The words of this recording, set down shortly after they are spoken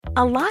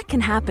A lot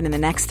can happen in the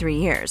next 3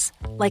 years.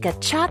 Like a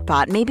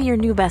chatbot may be your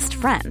new best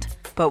friend.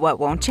 But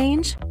what won't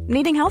change?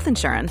 Needing health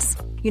insurance.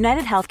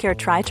 United Healthcare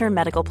Tri-Term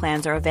Medical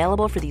Plans are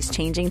available for these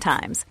changing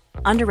times.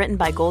 Underwritten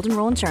by Golden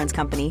Rule Insurance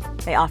Company,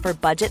 they offer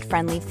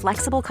budget-friendly,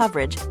 flexible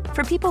coverage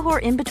for people who are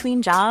in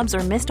between jobs or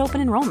missed open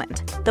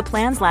enrollment. The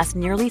plans last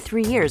nearly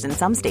 3 years in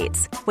some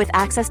states, with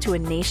access to a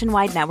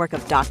nationwide network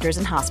of doctors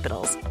and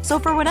hospitals. So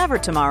for whatever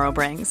tomorrow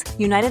brings,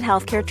 United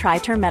Healthcare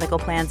Tri-Term Medical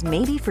Plans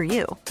may be for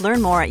you.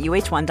 Learn more at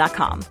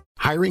uh1.com.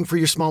 Hiring for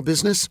your small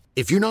business?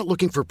 If you're not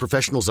looking for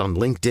professionals on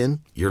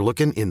LinkedIn, you're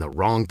looking in the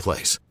wrong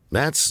place.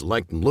 That's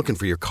like looking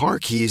for your car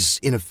keys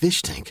in a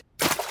fish tank.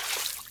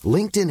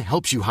 LinkedIn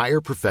helps you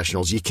hire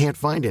professionals you can't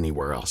find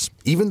anywhere else,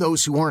 even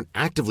those who aren't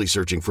actively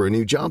searching for a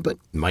new job but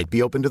might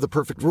be open to the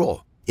perfect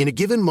role. In a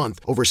given month,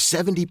 over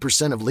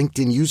 70% of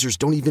LinkedIn users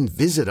don't even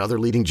visit other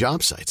leading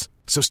job sites.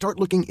 So start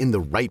looking in the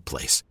right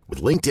place.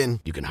 With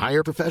LinkedIn, you can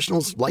hire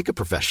professionals like a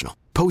professional.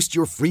 Post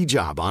your free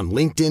job on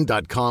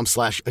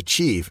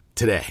linkedin.com/achieve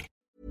today.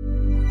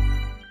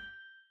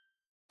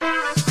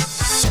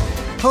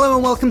 Hello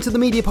and welcome to the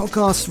Media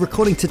Podcast,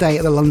 recording today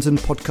at the London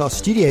Podcast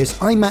Studios.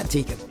 I'm Matt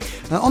Deegan.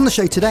 On the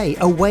show today,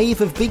 a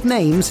wave of big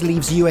names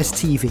leaves US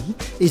TV.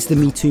 Is the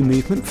Me Too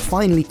movement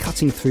finally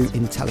cutting through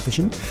in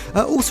television?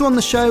 Also on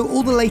the show,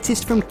 all the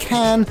latest from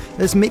Cannes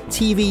as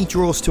MIPTV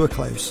draws to a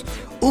close.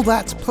 All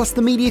that plus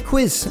the media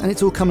quiz, and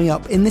it's all coming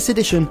up in this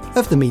edition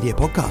of the Media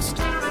Podcast.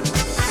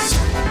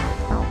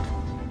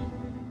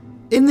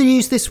 In the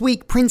news this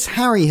week, Prince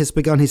Harry has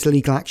begun his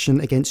legal action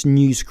against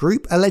News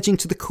Group, alleging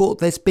to the court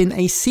there's been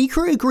a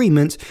secret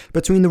agreement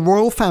between the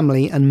royal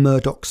family and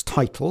Murdoch's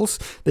titles.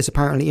 This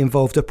apparently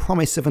involved a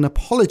promise of an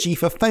apology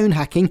for phone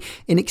hacking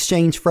in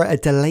exchange for a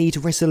delayed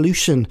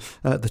resolution.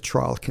 The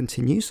trial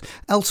continues.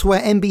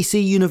 Elsewhere,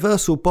 NBC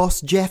Universal boss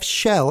Jeff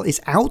Shell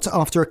is out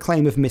after a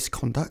claim of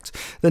misconduct.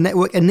 The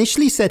network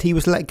initially said he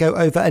was let go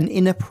over an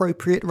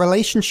inappropriate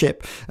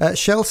relationship.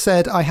 Shell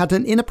said, "I had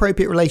an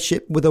inappropriate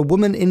relationship with a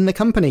woman in the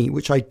company,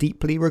 which I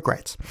deeply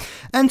regret."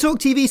 And Talk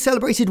TV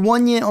celebrated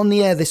 1 year on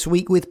the air this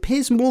week, with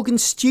Piers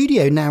Morgan's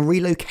studio now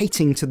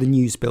relocating to the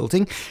news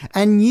building,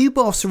 and new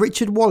boss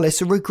Richard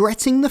Wallace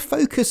regretting the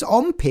focus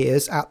on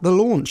Piers at the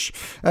launch.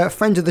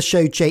 Friend of the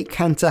show Jake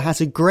Cantor has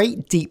a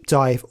great deep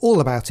dive all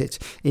about it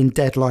in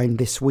Deadline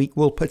this week.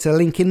 We'll put a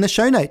link in the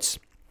show notes.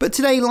 But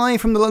today, live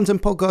from the London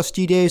Podcast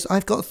Studios,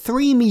 I've got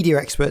 3 media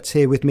experts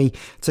here with me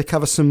to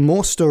cover some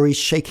more stories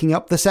shaking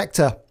up the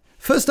sector.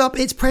 First up,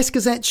 it's Press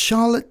Gazette's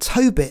Charlotte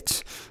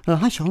Tobit.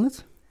 Hi,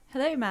 Charlotte.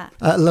 Hello, Matt.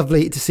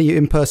 Lovely to see you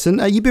in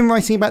person. You've been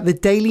writing about the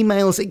Daily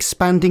Mail's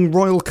expanding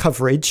royal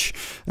coverage,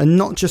 and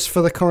not just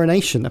for the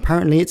coronation.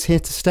 Apparently, it's here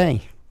to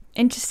stay.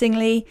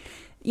 Interestingly,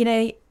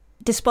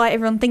 despite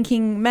everyone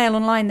thinking Mail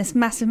Online, this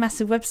massive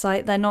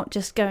website, they're not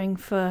just going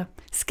for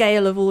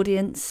scale of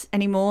audience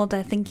anymore.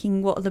 They're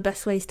thinking, what are the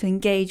best ways to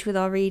engage with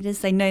our readers?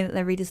 They know that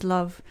their readers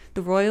love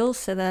the royals,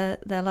 so they're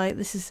like,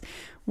 this is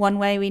one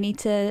way we need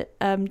to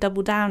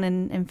double down.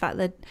 And in fact,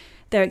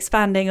 they're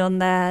expanding on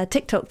their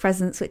TikTok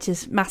presence, which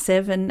is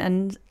massive,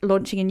 and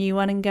launching a new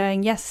one and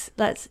going, yes,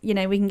 let's, we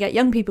can get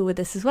young people with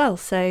this as well.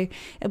 So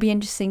it'll be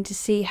interesting to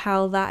see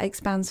how that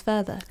expands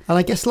further. And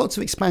I guess lots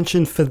of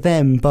expansion for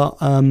them, but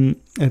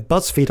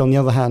BuzzFeed, on the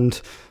other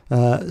hand,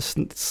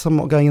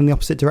 somewhat going in the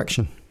opposite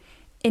direction.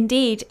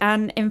 Indeed,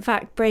 and in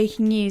fact,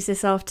 breaking news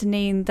this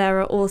afternoon, there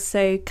are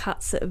also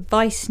cuts at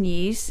Vice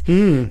News.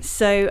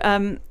 So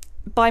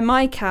by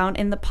my count,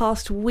 in the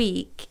past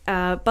week,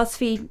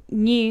 BuzzFeed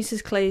News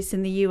has closed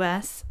in the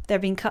US. There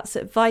have been cuts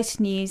at Vice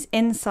News,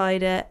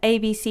 Insider,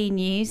 ABC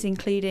News,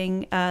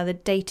 including the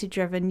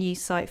data-driven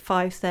news site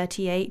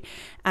 538,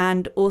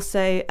 and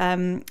also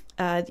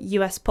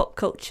US pop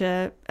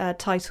culture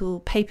title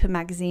Paper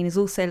Magazine is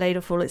also laid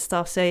off all its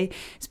stuff. So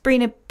it's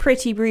been a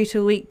pretty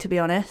brutal week, to be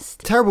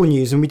honest. Terrible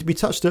news, and we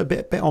touched a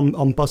bit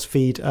on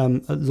BuzzFeed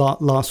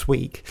last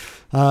week.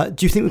 Do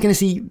you think we're going to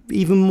see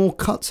even more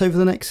cuts over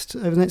the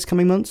next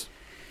coming months?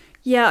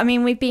 Yeah, I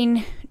mean, we've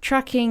been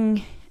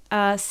tracking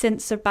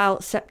since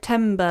about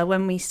September,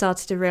 when we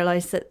started to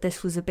realise that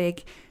this was a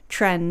big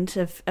trend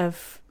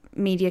of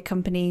media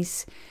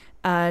companies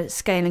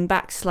scaling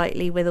back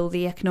slightly with all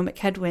the economic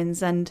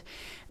headwinds. And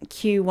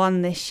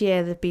Q1 this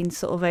year, there have been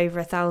sort of over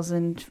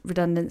 1,000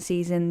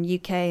 redundancies in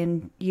UK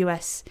and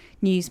US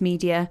news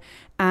media.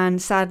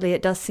 And sadly,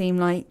 it does seem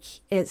like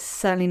it's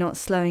certainly not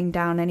slowing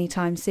down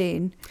anytime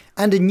soon.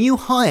 And a new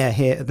hire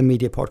here at the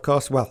Media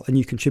Podcast, well, a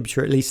new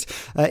contributor at least,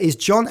 is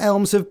John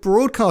Elms of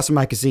Broadcaster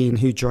Magazine,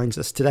 who joins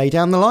us today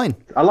down the line.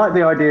 I like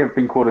the idea of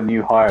being called a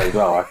new hire as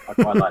well. I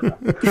quite like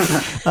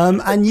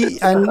that. And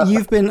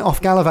you've been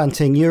off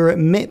gallivanting. You're at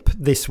MIP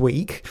this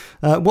week.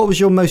 What was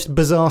your most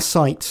bizarre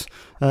sight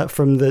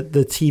from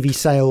the TV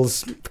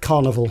sales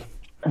carnival?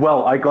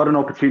 Well, I got an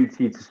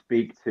opportunity to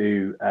speak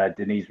to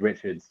Denise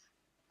Richards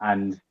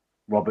and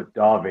Robert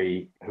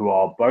Darby, who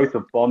are both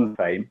of Bond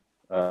fame,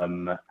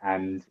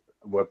 and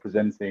were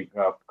presenting,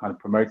 kind of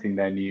promoting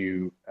their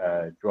new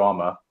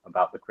drama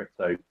about the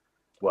crypto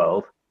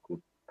world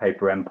called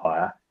Paper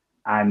Empire.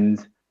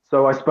 And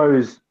so I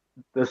suppose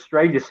the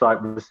strangest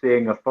sight was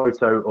seeing a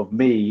photo of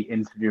me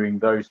interviewing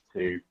those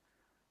two,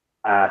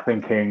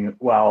 thinking,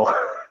 well,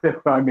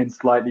 I'm in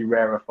slightly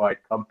rarefied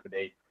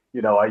company.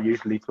 I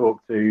usually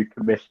talk to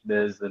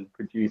commissioners and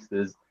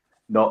producers,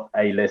 not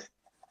A-list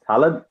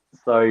talent.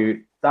 So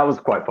that was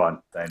quite fun.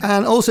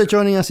 And also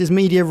joining us is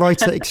media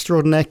writer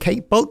extraordinaire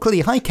Kate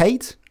Bulkley. Hi,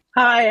 Kate.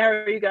 Hi, how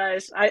are you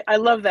guys? I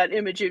love that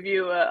image of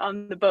you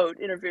on the boat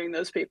interviewing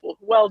those people.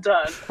 Well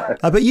done.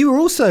 But you were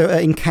also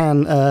in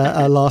Cannes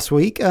last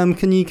week.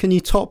 Can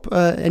you top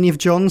any of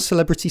John's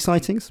celebrity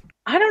sightings?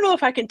 I don't know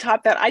if I can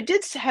top that. I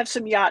did have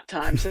some yacht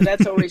time, so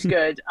that's always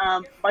good.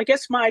 I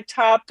guess my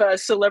top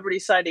celebrity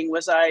sighting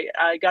was I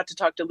got to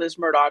talk to Liz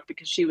Murdoch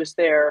because she was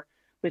there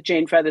with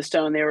Jane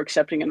Featherstone. They were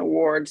accepting an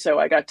award, so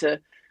I got to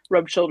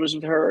rub shoulders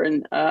with her.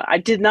 And I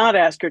did not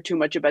ask her too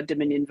much about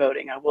Dominion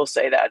voting, I will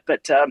say that.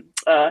 But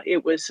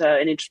it was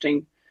an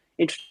interesting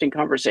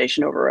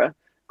conversation over a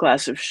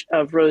glass of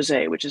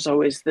rosé, which is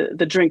always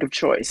the drink of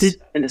choice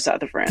in the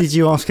south of France. Did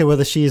you ask her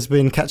whether she has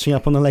been catching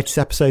up on the latest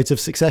episodes of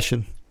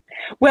Succession?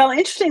 Well,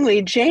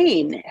 interestingly,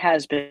 Jane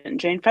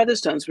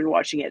Featherstone's been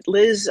watching it.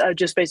 Liz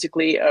just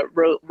basically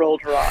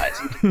rolled her eyes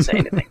and didn't say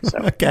anything. So.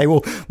 Okay,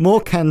 well,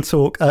 more Cannes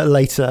talk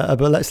later,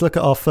 but let's look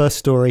at our first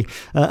story.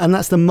 And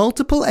that's the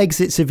multiple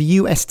exits of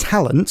US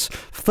talent.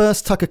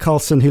 First, Tucker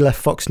Carlson, who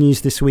left Fox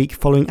News this week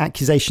following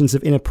accusations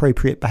of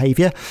inappropriate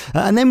behaviour.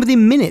 And then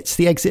within minutes,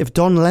 the exit of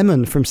Don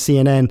Lemon from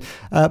CNN,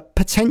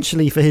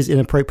 potentially for his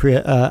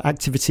inappropriate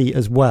activity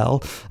as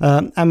well.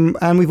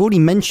 And we've already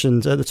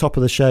mentioned at the top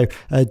of the show,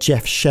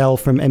 Jeff Shell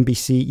from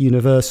NBC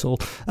Universal.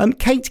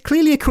 Kate,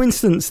 clearly a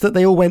coincidence that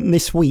they all went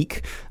this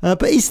week,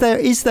 but is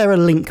there a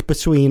link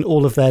between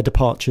all of their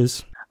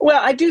departures? Well,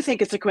 I do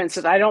think it's a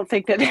coincidence. I don't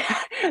think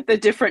that the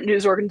different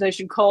news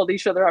organization called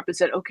each other up and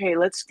said, "Okay,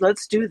 let's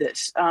do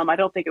this." I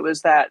don't think it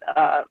was that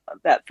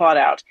thought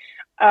out.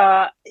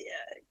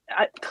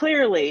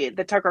 Clearly,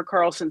 the Tucker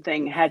Carlson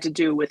thing had to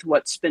do with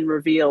what's been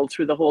revealed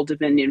through the whole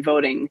Dominion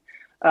voting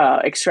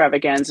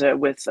extravaganza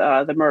with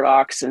the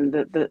Murdochs and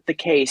the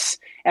case,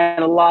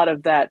 and a lot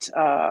of that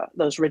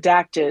those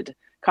redacted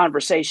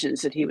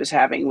conversations that he was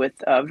having with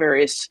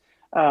various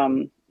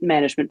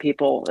management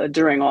people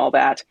during all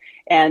that,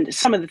 and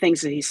some of the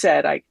things that he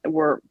said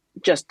were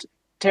just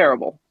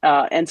terrible.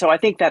 And so I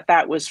think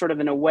that was sort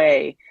of in a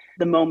way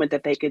the moment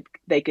that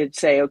they could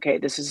say, okay,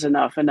 this is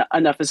enough, and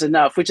enough is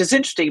enough, which is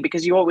interesting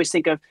because you always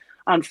think of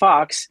on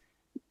Fox,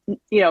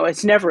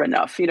 it's never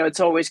enough. It's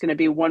always going to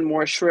be one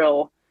more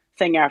shrill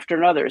thing after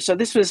another. So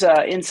this was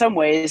in some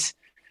ways,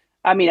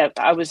 I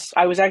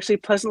was actually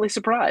pleasantly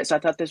surprised. I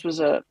thought this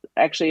was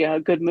actually a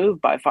good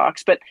move by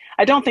Fox, but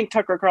I don't think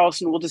Tucker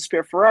Carlson will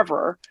disappear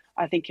forever.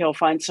 I think he'll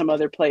find some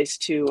other place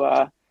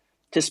to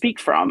speak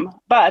from.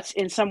 But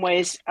in some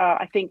ways,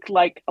 I think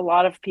like a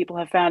lot of people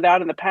have found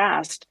out in the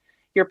past,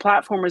 your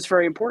platform is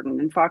very important,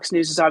 and Fox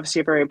News is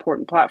obviously a very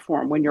important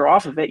platform. When you're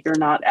off of it, you're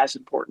not as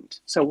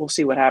important. So we'll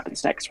see what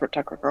happens next for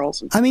Tucker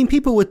Carlson. I mean,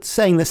 people were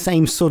saying the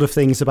same sort of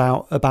things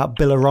about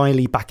Bill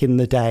O'Reilly back in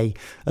the day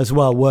as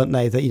well, weren't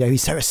they? That,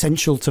 he's so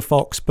essential to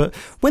Fox. But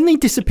when they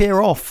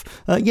disappear off,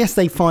 yes,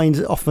 they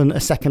find often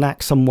a second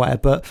act somewhere,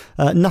 but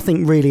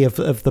nothing really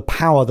of the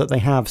power that they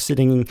have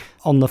sitting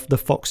on the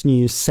Fox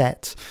News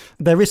set.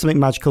 There is something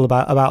magical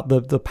about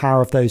the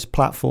power of those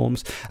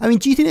platforms. I mean,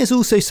 do you think there's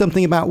also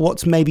something about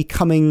what's maybe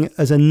coming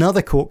as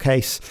another court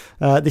case?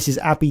 This is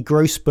Abby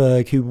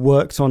Grossberg, who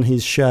worked on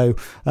his show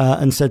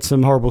and said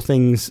some horrible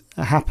things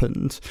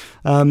happened.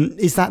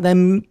 Is that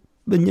them,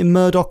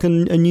 Murdoch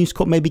and News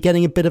Corp, maybe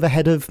getting a bit of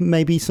ahead of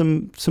maybe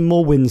some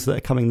more wins that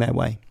are coming their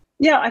way?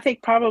 Yeah, I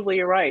think probably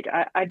you're right.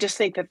 I just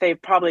think that they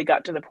probably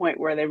got to the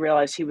point where they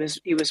realized he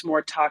was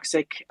more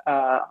toxic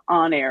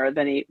on air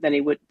than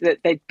he would.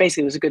 That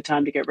basically was a good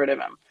time to get rid of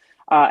him.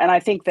 And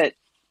I think that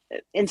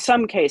in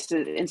some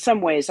cases, in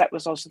some ways, that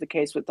was also the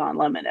case with Don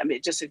Lemon. I mean,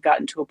 it just had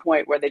gotten to a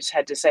point where they just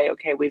had to say,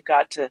 okay, we've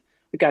got to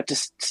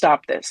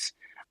stop this.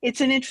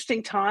 It's an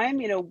interesting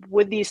time.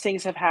 Would these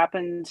things have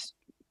happened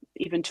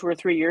even 2 or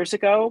 3 years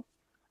ago?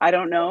 I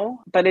don't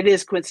know, but it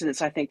is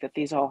coincidence, I think, that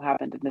these all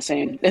happened in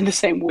the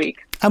same week.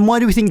 And why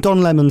do we think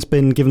Don Lemon's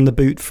been given the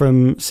boot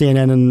from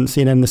CNN and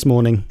CNN this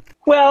morning?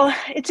 Well,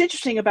 it's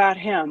interesting about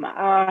him.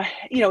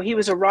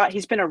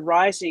 He's been a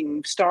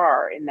rising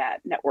star in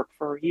that network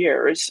for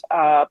years.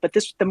 But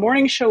the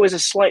morning show is a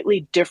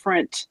slightly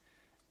different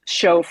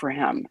show for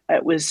him.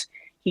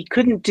 He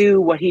couldn't do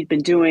what he'd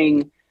been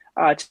doing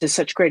to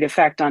such great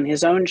effect on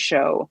his own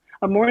show.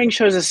 A morning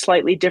show is a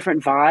slightly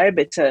different vibe.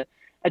 It's a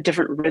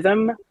different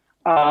rhythm.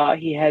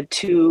 He had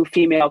 2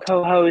 female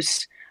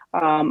co-hosts.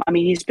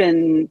 He's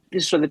been,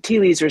 the tea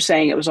leaves are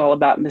saying it was all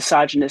about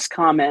misogynist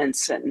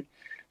comments and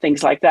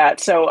things like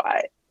that. So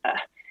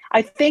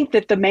I think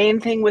that the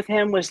main thing with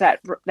him was that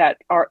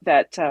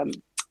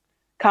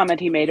comment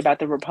he made about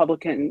the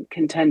Republican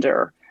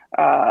contender,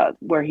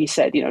 where he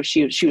said,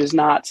 she was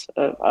not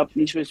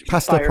she was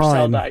past by her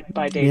herself prime.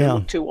 by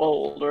dating too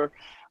old or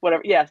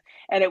whatever. Yes,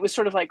 and it was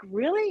sort of like,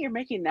 really, you're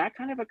making that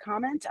kind of a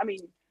comment? I mean,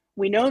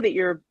 we know that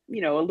you're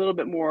a little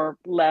bit more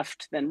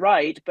left than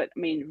right, but I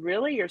mean,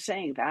 really, you're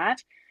saying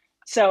that?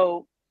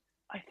 So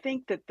I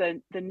think that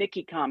the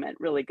Nikki comment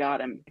really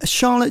got him.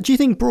 Charlotte, do you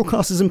think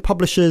broadcasters and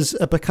publishers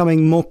are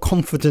becoming more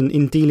confident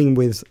in dealing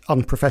with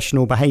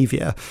unprofessional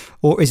behaviour,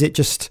 or is it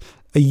just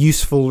a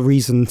useful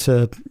reason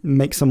to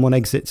make someone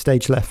exit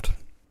stage left?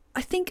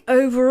 I think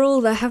overall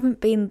there haven't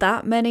been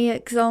that many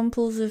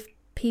examples of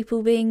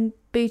people being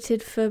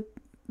booted for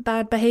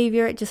bad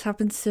behaviour. It just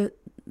happens to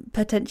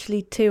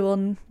potentially 2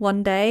 on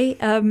one day.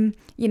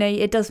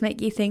 It does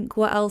make you think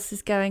what else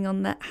is going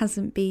on that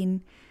hasn't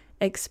been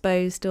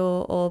exposed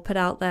or put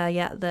out there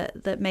yet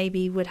that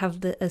maybe would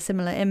have a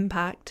similar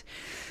impact.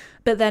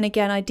 But then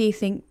again, I do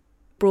think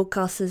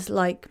broadcasters,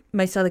 like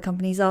most other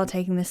companies, are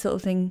taking this sort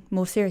of thing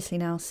more seriously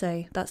now,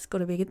 so that's got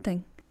to be a good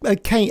thing.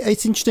 Okay,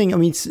 it's interesting. I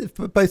mean,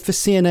 both for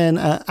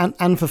CNN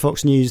and for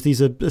Fox News, these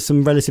are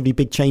some relatively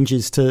big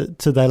changes to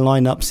their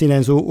lineup.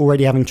 CNN's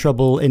already having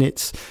trouble in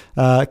its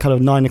kind of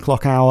 9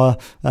 o'clock hour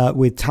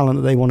with talent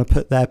that they want to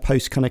put there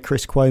post kind of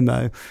Chris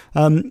Cuomo.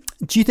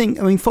 Do you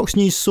think, Fox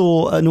News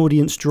saw an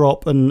audience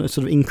drop and a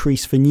sort of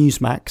increase for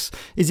Newsmax.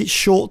 Is it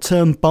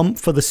short-term bump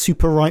for the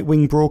super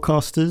right-wing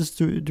broadcasters?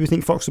 Do we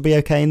think Fox will be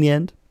okay in the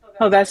end?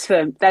 Oh, that's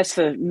the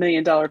 $1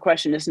 million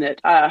question, isn't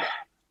it?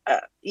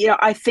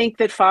 I think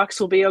that Fox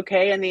will be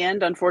okay in the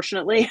end,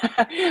 unfortunately.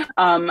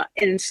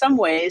 In some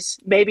ways,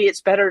 maybe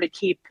it's better to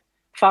keep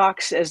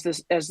Fox as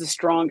the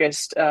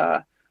strongest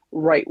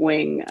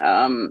right-wing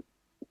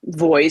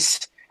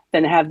voice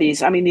than have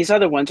these. I mean, these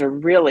other ones are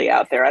really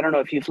out there. I don't know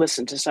if you've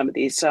listened to some of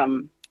these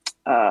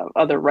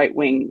other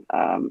right-wing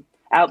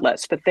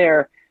outlets, but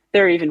they're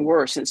even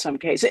worse in some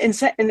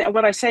cases. And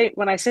when I say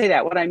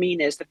that, what I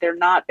mean is that they're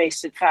not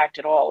based in fact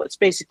at all. It's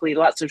basically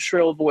lots of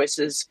shrill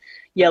voices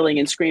yelling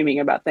and screaming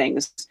about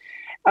things.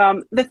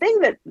 The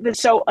thing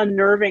that's so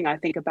unnerving, I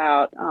think,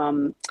 about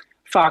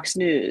Fox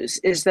News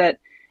is that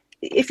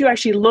if you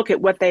actually look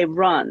at what they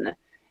run,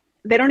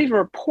 they don't even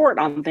report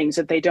on things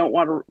that they don't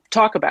want to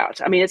talk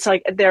about. I mean, it's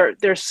like they're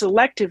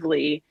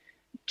selectively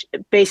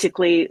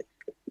basically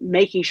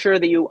making sure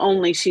that you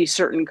only see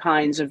certain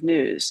kinds of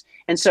news.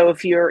 And so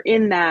if you're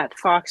in that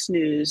Fox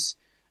News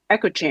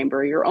echo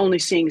chamber, you're only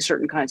seeing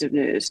certain kinds of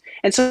news.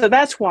 And so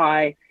that's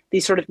why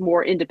these sort of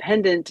more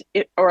independent,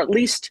 or at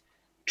least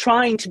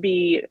trying to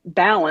be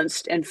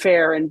balanced and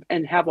fair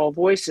and have all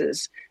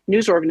voices,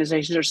 news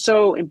organizations are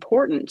so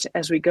important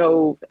as we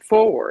go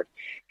forward.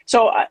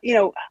 So,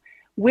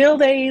 will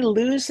they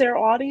lose their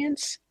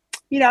audience?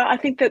 I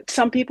think that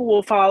some people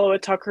will follow a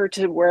Tucker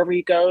to wherever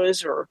he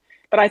goes,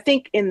 but I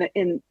think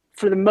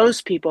for the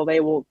most people, they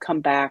will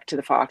come back to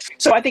the Fox.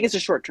 So I think it's a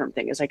short-term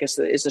thing, is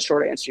the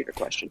short answer to your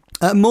question.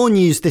 More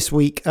news this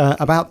week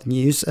about the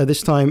news.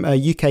 This time,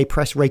 UK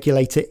press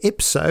regulator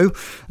Ipso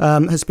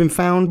has been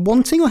found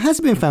wanting, or has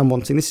been found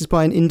wanting. This is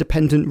by an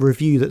independent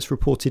review that's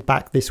reported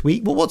back this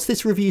week. Well, what's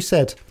this review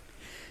said?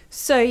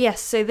 So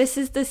this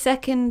is the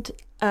second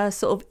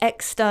sort of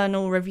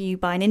external review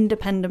by an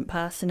independent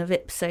person of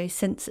Ipso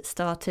since it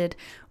started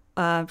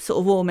sort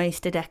of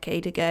almost a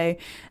decade ago,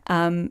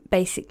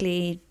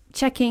 basically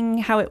checking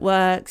how it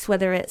works,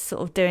 whether it's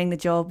sort of doing the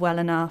job well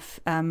enough,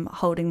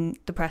 holding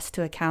the press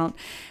to account.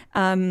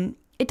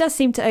 It does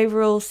seem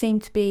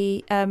to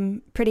be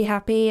pretty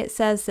happy. It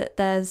says that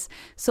there's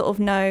sort of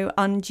no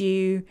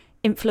undue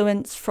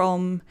influence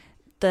from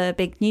the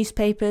big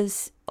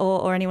newspapers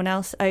or anyone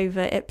else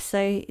over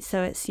Ipso,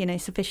 so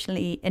it's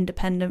sufficiently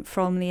independent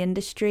from the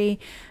industry,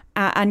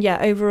 and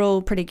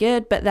overall pretty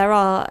good. But there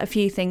are a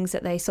few things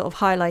that they sort of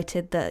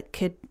highlighted that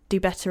could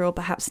do better or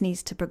perhaps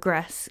needs to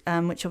progress,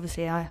 which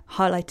obviously I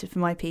highlighted for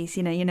my piece.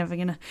 You're never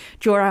going to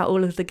draw out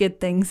all of the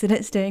good things that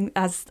it's doing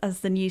as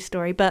the news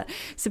story. But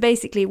so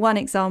basically, one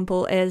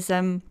example is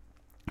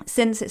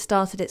since it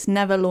started, it's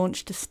never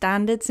launched a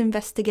standards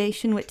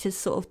investigation, which is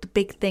sort of the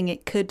big thing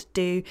it could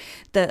do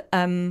that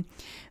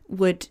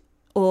would.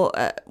 Or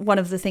one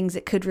of the things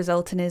it could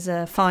result in is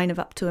a fine of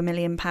up to £1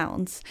 million,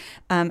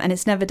 and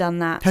it's never done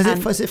that.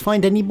 Has it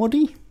fined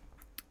anybody?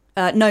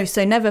 No,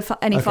 so never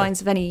any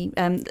fines of any.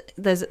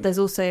 There's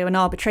also an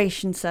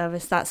arbitration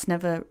service that's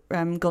never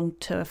gone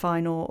to a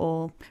fine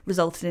or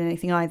resulted in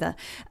anything either.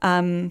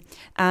 And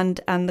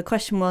the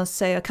question was,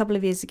 so a couple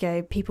of years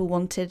ago, people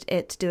wanted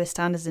it to do a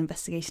standards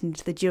investigation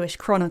into the Jewish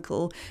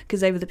Chronicle,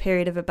 because over the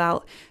period of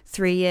about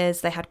 3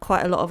 years, they had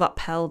quite a lot of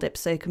upheld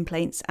Ipso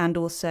complaints and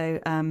also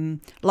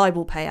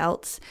libel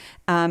payouts.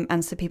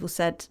 And so people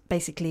said,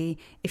 basically,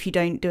 if you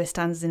don't do a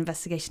standards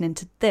investigation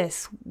into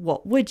this,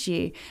 what would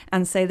you?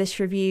 And so this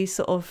review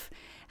sort of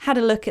had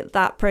a look at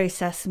that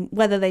process and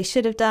whether they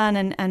should have done,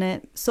 and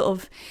it sort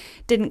of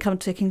didn't come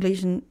to a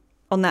conclusion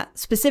on that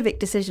specific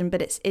decision,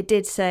 but it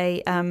did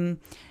say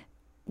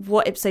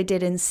what Ipso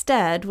did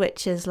instead,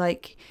 which is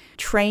like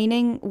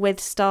training with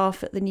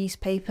staff at the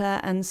newspaper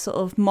and sort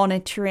of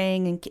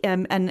monitoring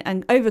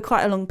and over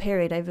quite a long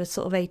period, over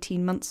sort of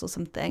 18 months or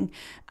something.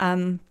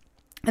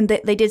 And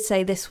they did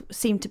say this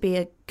seemed to be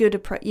a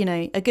good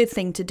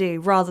thing to do,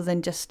 rather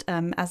than just,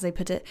 as they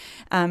put it,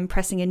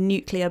 pressing a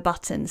nuclear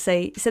button.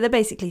 So they're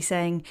basically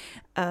saying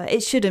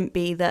it shouldn't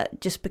be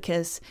that just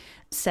because,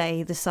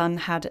 say, the Sun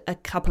had a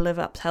couple of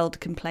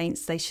upheld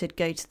complaints, they should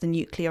go to the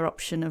nuclear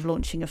option of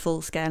launching a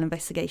full-scale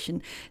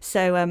investigation.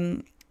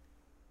 So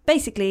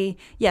basically,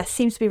 yes,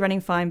 seems to be running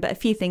fine, but a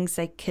few things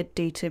they could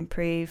do to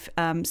improve,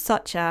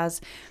 such as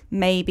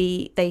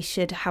maybe they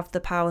should have the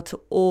power to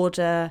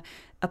order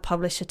a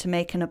publisher to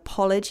make an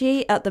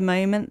apology. At the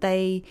moment,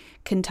 they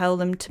can tell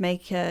them to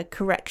make a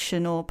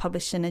correction or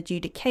publish an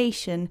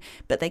adjudication,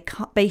 but they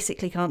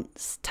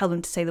can't tell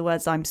them to say the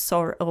words "I'm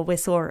sorry" or "we're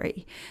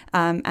sorry."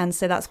 And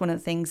so that's one of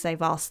the things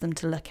they've asked them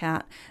to look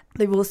at.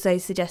 They've also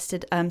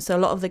suggested, so a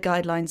lot of the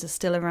guidelines are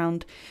still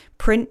around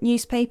print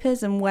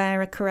newspapers and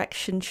where a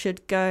correction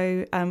should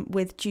go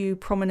with due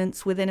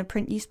prominence within a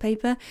print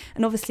newspaper.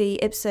 And obviously,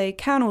 IPSO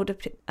can order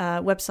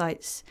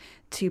websites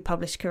to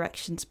publish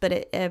corrections, but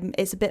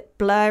it's a bit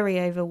blurry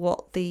over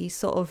what the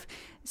sort of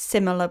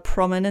similar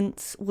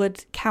prominence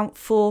would count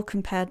for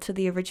compared to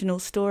the original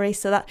story.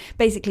 So that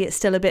basically it's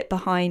still a bit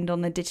behind on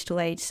the digital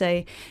age.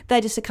 So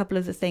they're just a couple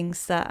of the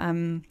things that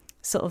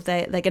sort of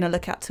they're going to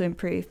look at to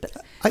improve. But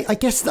I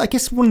guess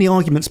one of the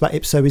arguments about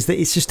IPSO is that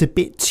it's just a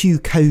bit too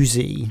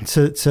cozy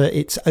to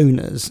its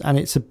owners, and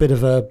it's a bit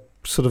of a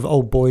sort of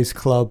old boys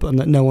club, and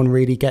that no one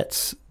really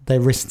gets their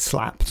wrist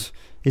slapped.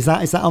 Is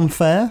that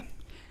unfair?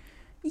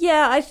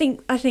 Yeah, I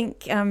think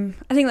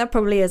that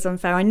probably is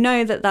unfair. I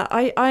know that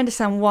I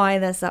understand why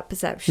there's that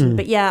perception,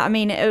 but yeah, I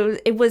mean,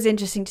 it was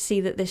interesting to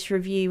see that this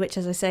review, which,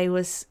 as I say,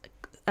 was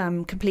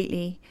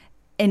completely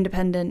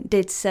independent,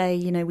 did say,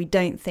 we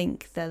don't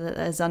think that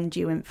there's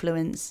undue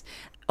influence.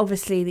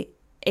 Obviously,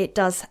 it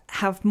does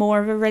have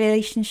more of a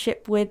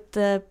relationship with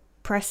the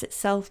press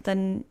itself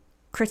than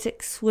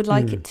critics would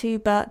like it to.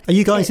 But are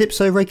you guys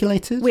IPSO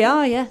regulated? We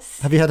are, yes.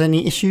 Have you had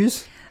any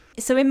issues?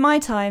 So in my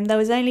time, there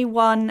was only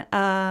one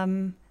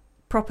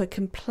proper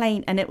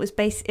complaint, and it was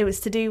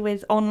to do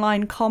with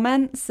online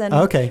comments and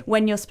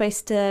when you're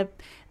supposed to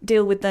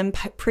deal with them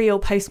pre or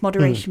post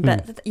moderation.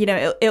 But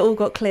it all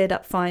got cleared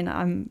up fine,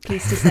 I'm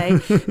pleased to say.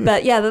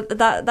 But yeah,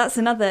 that's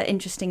another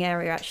interesting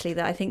area actually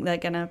that I think they're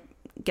going to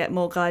get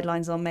more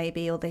guidelines on,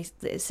 maybe, or they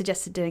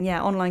suggested doing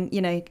online,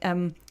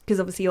 because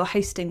obviously you're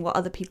hosting what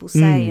other people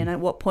say, and at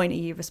what point are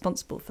you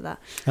responsible for that?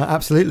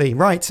 Absolutely.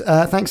 Right.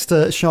 Thanks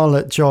to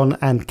Charlotte, John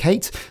and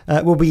Kate.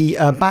 We'll be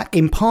back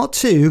in part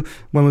 2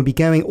 when we'll be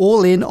going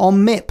all in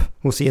on MIP.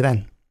 We'll see you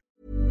then.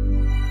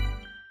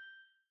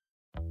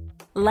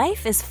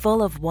 Life is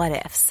full of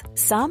what-ifs.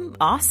 Some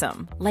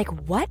awesome, like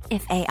what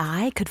if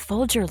AI could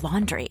fold your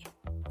laundry?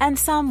 And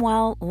some,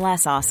 well,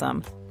 less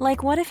awesome,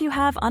 like what if you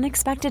have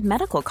unexpected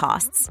medical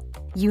costs?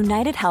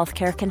 United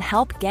Healthcare can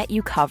help get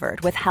you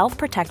covered with Health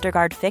Protector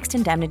Guard fixed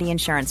indemnity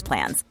insurance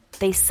plans.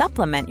 They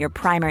supplement your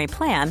primary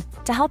plan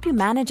to help you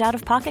manage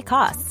out-of-pocket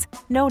costs.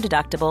 No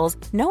deductibles,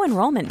 no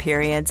enrollment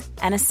periods,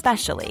 and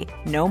especially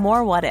no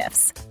more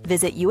what-ifs.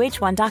 Visit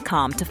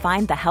uh1.com to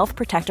find the Health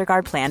Protector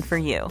Guard plan for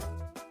you.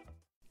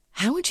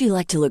 How would you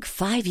like to look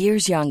 5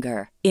 years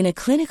younger? In a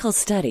clinical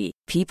study,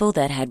 people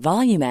that had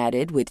volume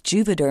added with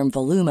Juvederm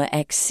Voluma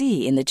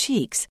XC in the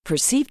cheeks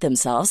perceived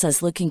themselves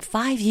as looking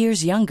 5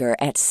 years younger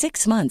at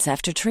 6 months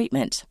after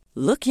treatment.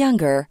 Look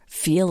younger,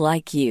 feel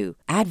like you.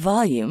 Add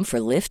volume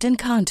for lift and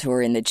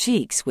contour in the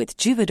cheeks with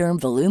Juvederm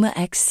Voluma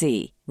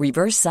XC.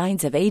 Reverse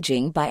signs of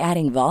aging by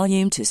adding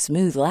volume to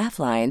smooth laugh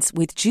lines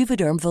with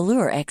Juvederm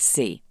Volure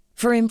XC.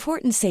 For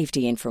important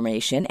safety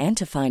information and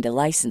to find a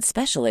licensed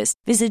specialist,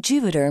 visit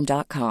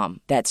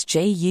Juvederm.com. That's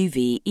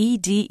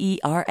JUVEDERM.com.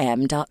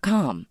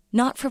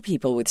 Not for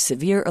people with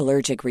severe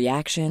allergic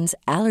reactions,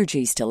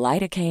 allergies to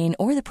lidocaine,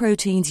 or the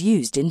proteins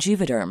used in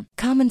Juvederm.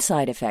 Common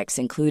side effects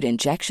include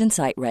injection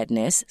site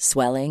redness,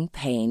 swelling,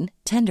 pain,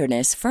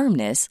 tenderness,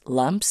 firmness,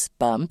 lumps,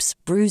 bumps,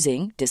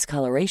 bruising,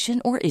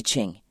 discoloration, or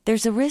itching.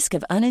 There's a risk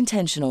of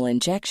unintentional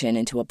injection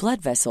into a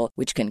blood vessel,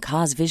 which can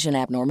cause vision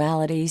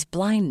abnormalities,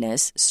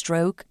 blindness,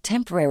 stroke,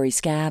 temporary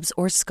scabs,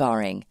 or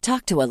scarring.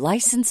 Talk to a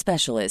licensed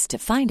specialist to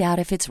find out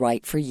if it's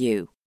right for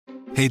you.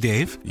 Hey,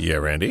 Dave. Yeah,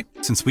 Randy.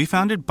 Since we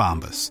founded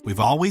Bombas, we've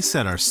always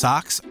said our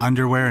socks,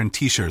 underwear, and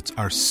T-shirts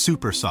are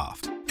super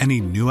soft. Any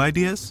new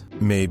ideas?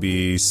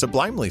 Maybe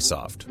sublimely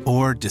soft.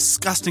 Or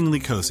disgustingly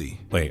cozy.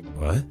 Wait,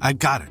 what? I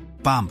got it.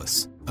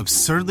 Bombas.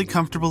 Absurdly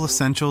comfortable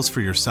essentials for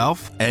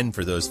yourself and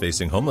for those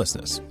facing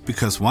homelessness.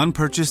 Because one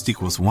purchased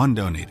equals one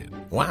donated.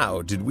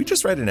 Wow, did we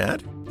just write an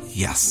ad?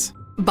 Yes.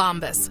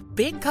 Bombas.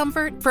 Big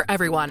comfort for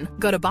everyone.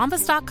 Go to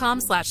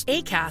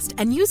bombas.com/ACAST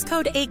and use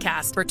code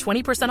ACAST for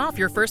 20% off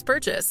your first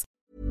purchase.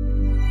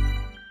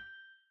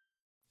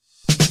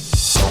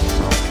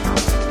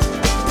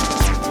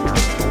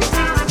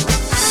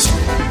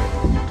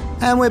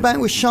 And we're back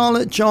with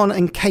Charlotte, John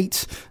and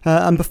Kate.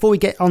 And before we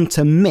get on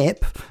to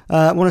MIP,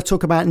 I want to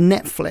talk about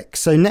Netflix.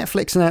 So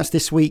Netflix announced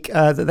this week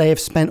that they have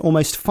spent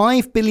almost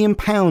 £5 billion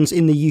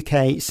in the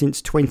UK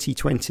since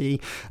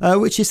 2020,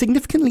 which is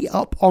significantly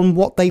up on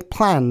what they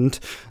planned.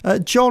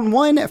 John,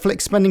 why are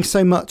Netflix spending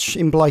so much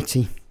in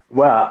Blighty?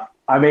 Well,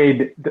 I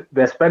mean,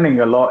 they're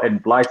spending a lot in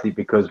Blighty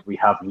because we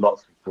have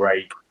lots of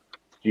great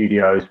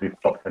studios. We've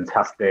got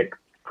fantastic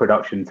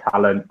production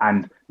talent,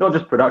 and not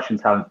just production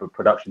talent, but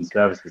production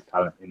services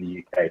talent in the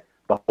UK.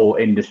 The whole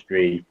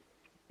industry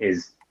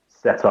is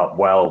set up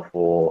well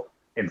for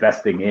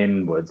investing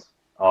inwards,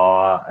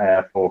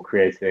 for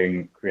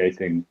creating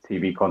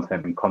TV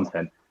content and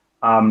content.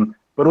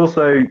 But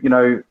also,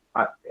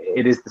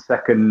 it is the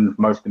second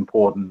most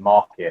important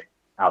market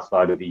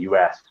outside of the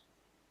US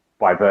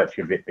by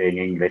virtue of it being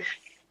English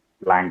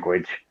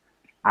language,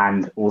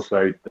 and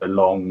also the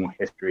long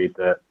history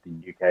that the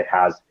UK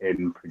has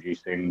in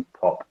producing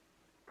pop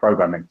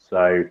programming.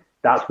 So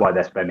that's why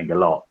they're spending a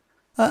lot.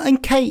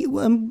 And Kate,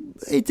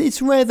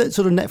 it's rare that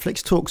sort of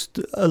Netflix talks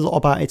a lot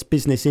about its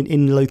business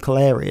in local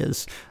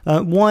areas.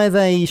 Why are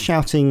they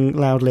shouting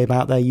loudly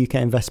about their UK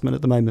investment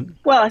at the moment?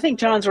 Well, I think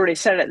John's already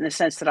said it in the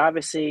sense that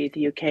obviously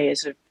the UK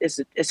is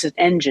an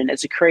engine,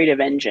 it's a creative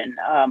engine.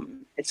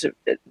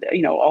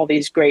 All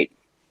these great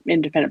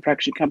independent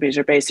production companies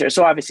are based there,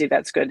 so obviously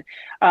that's good.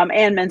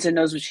 Ann Menzen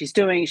knows what she's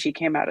doing. She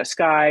came out of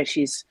Sky.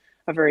 She's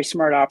a very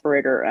smart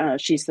operator.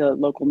 She's the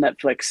local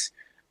Netflix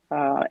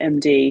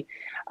MD.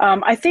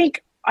 I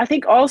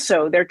think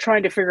also they're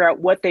trying to figure out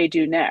what they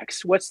do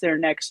next. What's their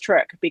next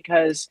trick?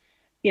 Because,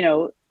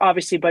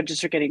 obviously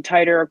budgets are getting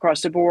tighter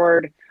across the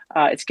board.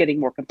 It's getting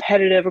more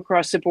competitive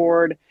across the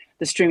board.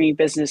 The streaming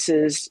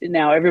businesses,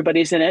 now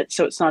everybody's in it.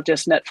 So it's not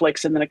just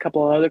Netflix and then a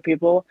couple of other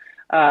people.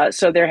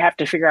 So they have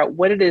to figure out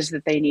what it is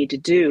that they need to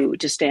do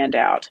to stand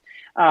out.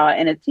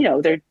 And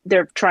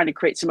they're trying to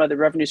create some other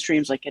revenue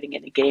streams, like getting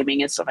into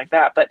gaming and stuff like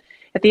that. But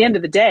at the end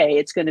of the day,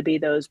 it's going to be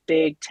those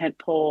big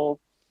tentpole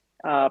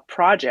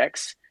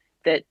projects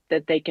that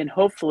they can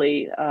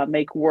hopefully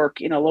make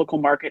work in a local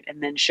market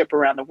and then ship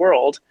around the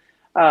world.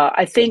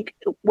 I think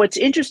what's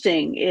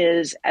interesting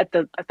is at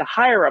the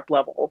higher up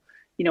level,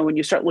 when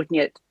you start looking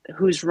at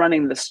who's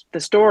running the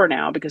store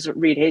now, because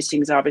Reed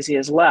Hastings obviously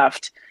has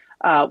left.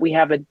 We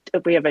have a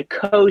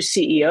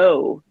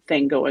co-CEO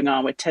thing going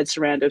on with Ted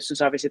Sarandos,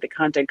 who's obviously the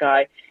content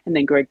guy, and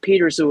then Greg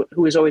Peters,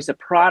 who is always the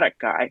product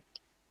guy.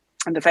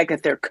 And the fact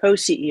that they're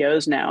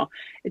co-CEOs now,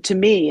 to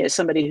me, as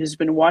somebody who's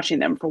been watching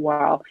them for a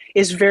while,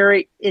 is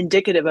very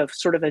indicative of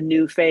sort of a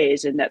new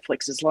phase in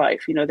Netflix's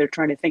life. They're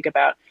trying to think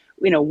about,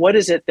 what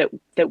is it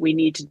that we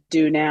need to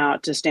do now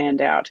to stand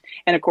out?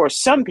 And of course,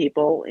 some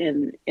people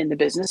in the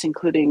business,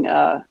 including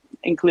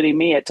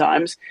me at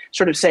times,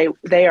 sort of say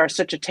they are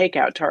such a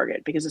takeout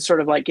target, because it's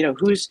sort of like,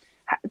 who's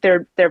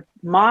their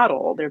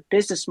model, their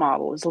business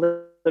model has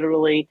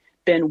literally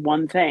been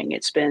one thing.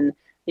 It's been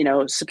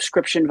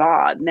subscription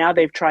VOD. Now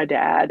they've tried to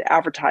add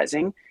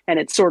advertising, and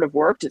it sort of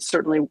worked. It's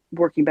certainly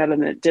working better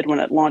than it did when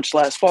it launched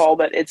last fall,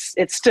 but it's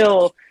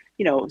still,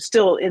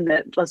 still in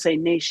the, let's say,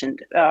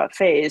 nascent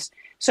phase.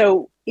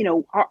 So,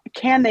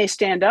 can they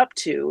stand up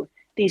to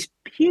these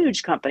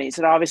huge companies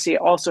that obviously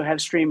also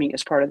have streaming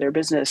as part of their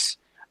business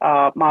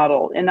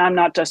model? And I'm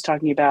not just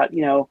talking about,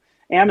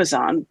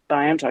 Amazon, but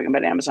I am talking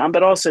about Amazon,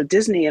 but also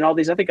Disney and all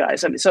these other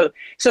guys. I mean, so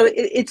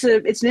it's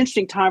an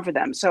interesting time for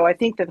them. So I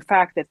think that the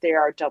fact that they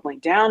are doubling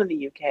down in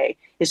the UK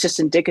is just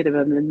indicative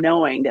of them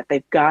knowing that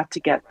they've got to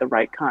get the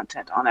right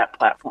content on that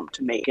platform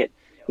to make it,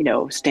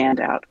 stand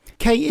out.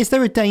 Kate, is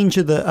there a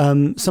danger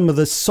that some of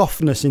the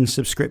softness in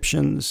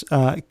subscriptions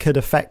could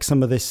affect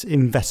some of this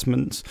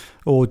investment,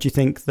 or do you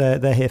think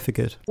they're here for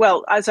good?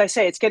 Well, as I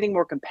say, it's getting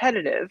more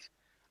competitive.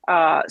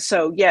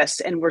 So yes,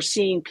 and we're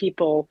seeing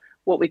people,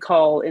 what we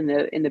call in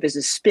the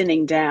business,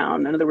 spinning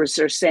down. In other words,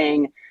 they're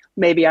saying,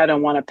 maybe I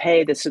don't want to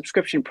pay the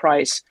subscription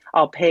price.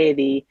 I'll pay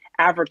the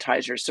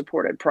advertiser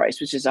supported price,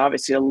 which is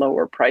obviously a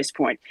lower price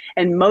point.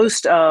 And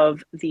most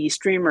of the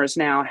streamers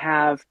now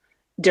have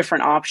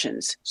different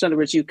options. So in other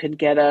words, you could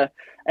get a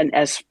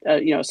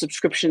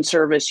subscription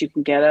service. You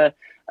can get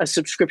a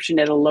subscription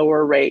at a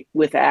lower rate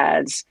with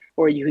ads,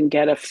 or you can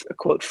get a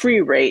quote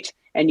free rate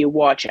and you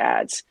watch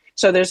ads.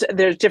 So there's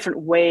different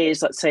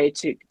ways, let's say,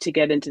 to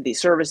get into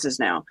these services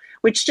now,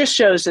 which just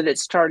shows that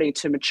it's starting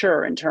to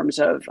mature in terms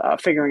of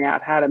figuring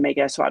out how to make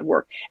SVOD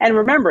work. And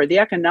remember, the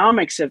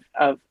economics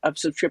of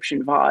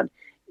subscription VOD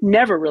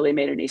never really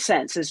made any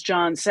sense. As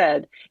John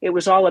said, it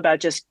was all about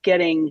just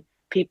getting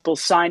people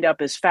signed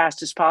up as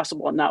fast as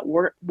possible and not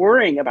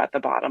worrying about the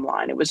bottom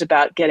line. It was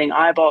about getting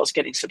eyeballs,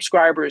 getting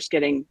subscribers,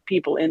 getting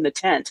people in the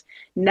tent.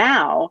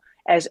 Now,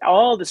 as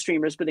all the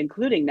streamers, but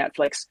including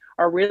Netflix,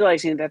 are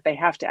realizing that they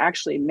have to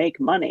actually make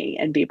money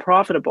and be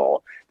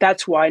profitable.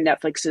 That's why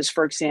Netflix is,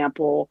 for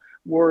example,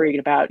 worried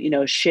about,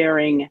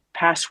 sharing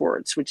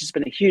passwords, which has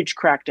been a huge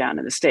crackdown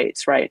in the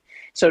States, right?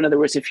 So in other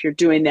words, if you're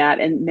doing that,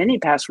 and many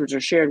passwords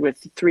are shared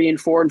with 3 and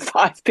 4 and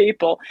 5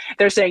 people,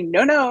 they're saying,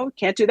 no,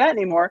 can't do that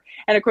anymore.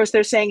 And of course,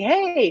 they're saying,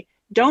 hey,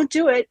 don't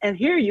do it. And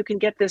here you can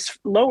get this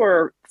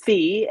lower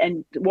fee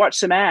and watch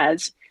some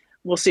ads.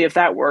 We'll see if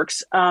that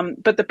works.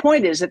 But the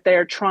point is that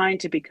they're trying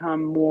to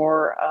become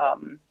more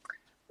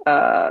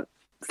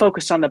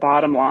focused on the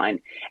bottom line.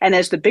 And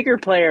as the bigger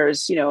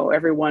players,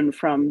 everyone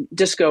from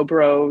Disco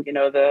Bro,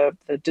 the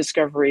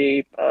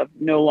Discovery,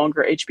 no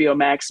longer HBO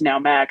Max, now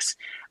Max,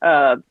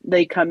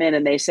 they come in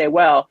and they say,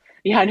 well,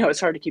 Yeah, I know it's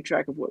hard to keep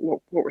track of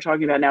what we're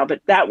talking about now,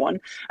 but that one,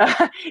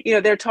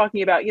 they're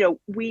talking about,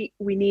 we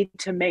need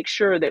to make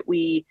sure that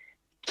we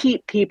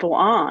keep people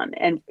on.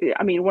 And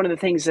I mean, one of the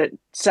things that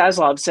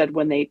Zaslav said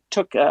when they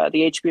took the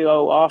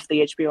HBO off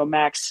the HBO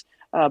Max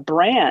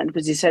brand,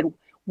 was he said,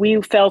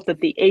 we felt that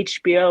the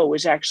HBO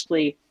was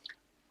actually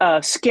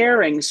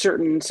scaring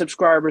certain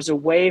subscribers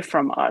away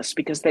from us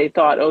because they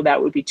thought, oh,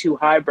 that would be too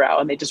highbrow,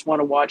 and they just want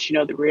to watch,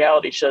 the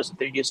reality shows that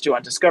they're used to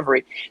on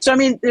Discovery. So, I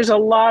mean, there's a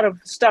lot of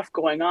stuff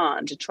going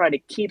on to try to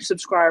keep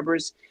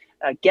subscribers,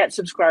 get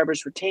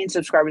subscribers, retain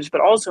subscribers,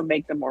 but also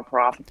make them more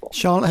profitable.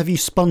 Charlotte, have you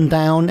spun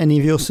down any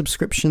of your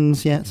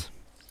subscriptions yet?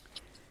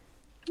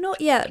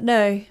 Not yet,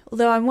 no.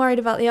 Although I'm worried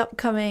about the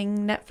upcoming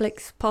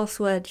Netflix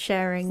password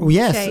sharing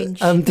change.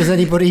 Does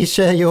anybody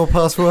share your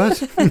password?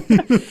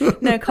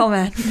 No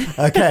comment.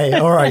 Okay,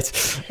 all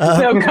right.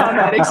 No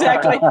comment,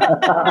 exactly.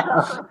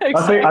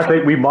 I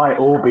think we might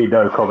all be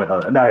no comment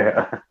on it.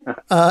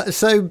 No.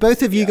 So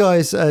both of you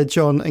guys,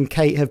 John and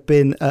Kate, have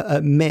been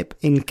at MIP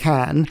in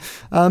Cannes.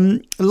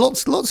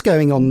 Lots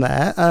going on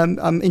there.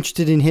 I'm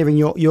interested in hearing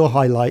your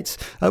highlights.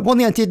 One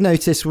thing I did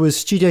notice was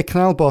Studio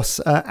Canal boss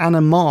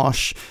Anna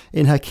Marsh,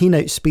 in her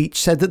keynote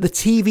speech, said that the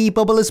TV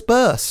bubble has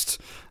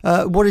burst.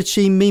 What did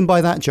she mean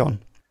by that, John?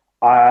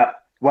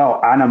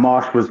 Well, Anna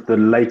Marsh was the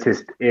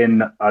latest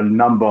in a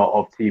number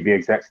of TV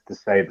execs to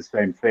say the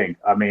same thing.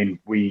 I mean,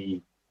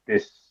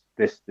 this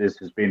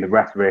has been the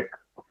rhetoric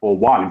for a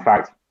while. In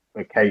fact,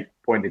 Kate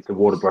pointed to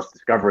Warner Bros.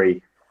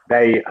 Discovery.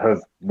 They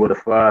were the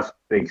first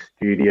big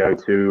studio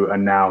to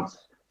announce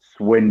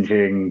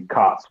swinging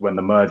cuts when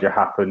the merger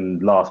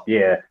happened last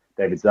year.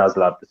 David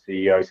Zaslav, the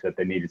CEO, said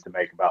they needed to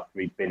make about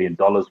 $3 billion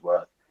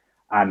worth.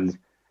 And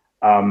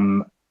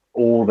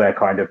all their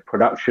kind of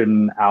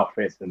production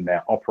outfits and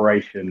their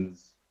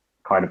operations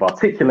kind of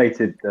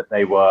articulated that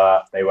they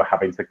were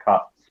having to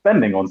cut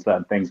spending on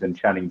certain things. And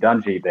Channing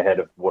Dungey, the head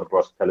of Warner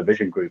Bros.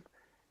 Television Group,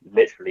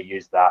 literally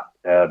used that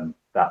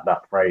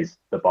phrase,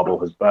 the bubble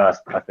has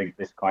burst. I think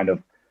this kind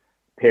of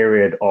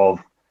period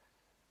of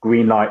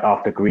green light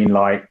after green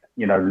light,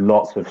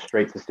 lots of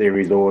straight to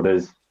series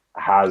orders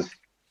has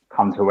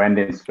come to end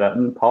in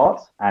certain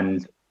parts,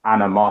 and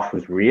Anna Marsh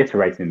was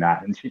reiterating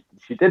that, and she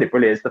did it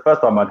brilliantly. It's the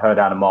first time I'd heard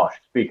Anna Marsh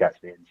speak,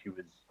 actually, and she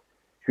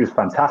was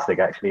fantastic,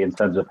 actually, in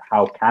terms of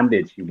how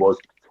candid she was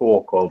to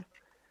talk of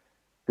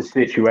the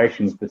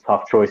situations, the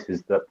tough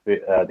choices that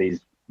these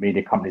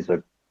media companies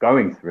are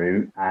going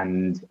through,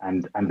 and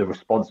the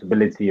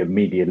responsibility of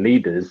media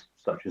leaders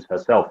such as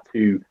herself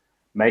to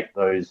make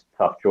those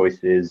tough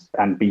choices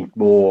and be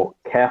more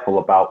careful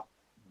about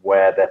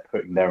where they're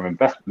putting their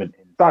investment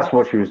in. That's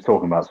what she was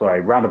talking about. Sorry,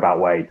 roundabout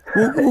way.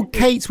 Well,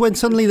 Kate, when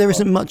suddenly there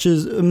isn't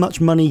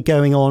much money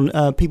going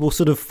on, people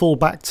sort of fall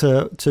back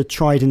to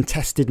tried and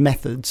tested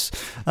methods.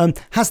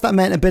 Has that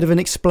meant a bit of an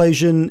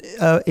explosion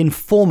in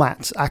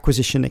format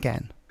acquisition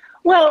again?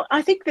 Well,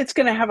 I think that's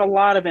going to have a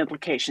lot of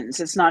implications.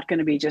 It's not going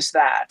to be just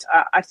that.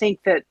 I think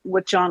that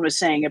what John was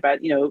saying about,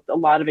 a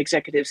lot of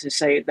executives who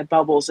say the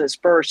bubbles has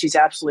burst, he's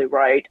absolutely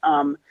right.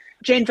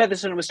 Jane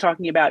Featherstone was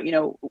talking about,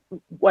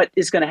 what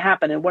is going to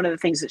happen. And one of the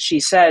things that she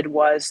said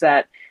was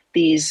that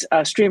these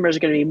streamers are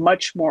going to be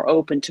much more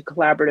open to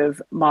collaborative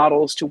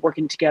models, to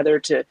working together,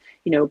 to,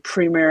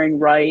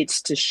 premiering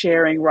rights, to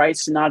sharing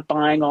rights, to not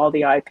buying all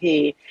the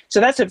IP. So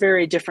that's a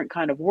very different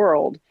kind of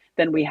world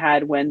than we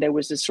had when there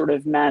was this sort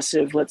of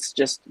massive, let's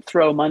just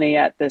throw money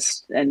at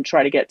this and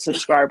try to get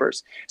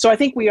subscribers. So I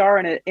think we are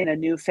in a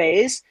new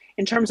phase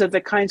in terms of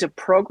the kinds of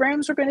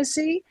programs we're going to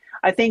see.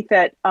 I think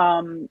that,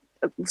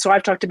 so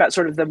I've talked about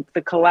sort of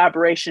the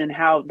collaboration and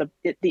how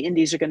the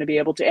indies are going to be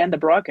able to, and the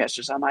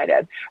broadcasters, I might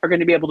add, are going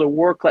to be able to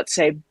work, let's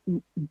say,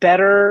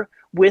 better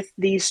with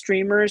these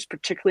streamers,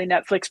 particularly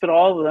Netflix, but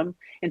all of them,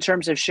 in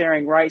terms of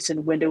sharing rights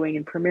and windowing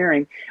and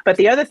premiering. But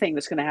the other thing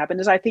that's going to happen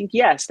is, I think,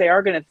 yes, they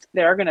are going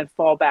to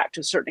fall back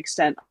to a certain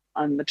extent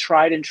on the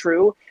tried and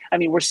true. I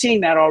mean, we're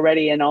seeing that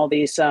already in all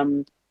these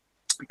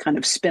kind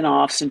of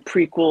spin-offs and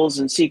prequels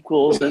and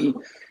sequels and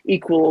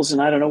equals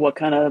and I don't know what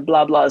kind of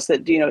blah blahs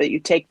that that you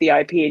take the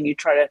IP and you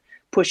try to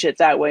push it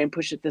that way and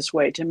push it this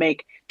way to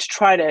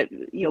try to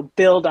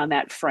build on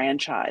that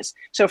franchise.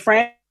 So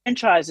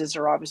franchises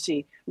are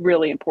obviously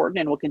really important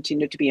and will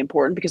continue to be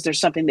important because there's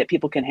something that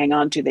people can hang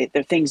on to.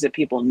 They're things that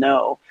people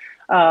know.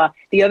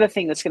 The other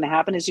thing that's going to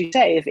happen is, you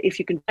say, if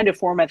you can find a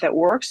format that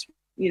works,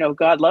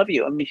 God love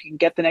you. I mean, if you can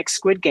get the next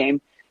Squid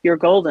Game, you're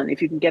golden.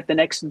 If you can get the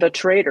next The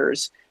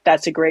Traders,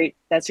 that's a great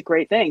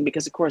thing,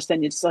 because of course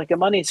then it's like a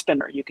money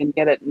spinner. You can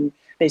get it and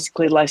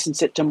basically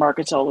license it to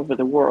markets all over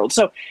the world.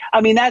 So I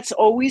mean, that's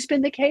always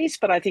been the case,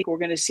 but I think we're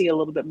going to see a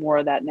little bit more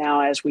of that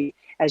now as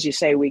you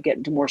say, we get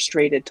into more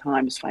straighted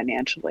times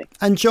financially.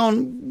 And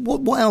John,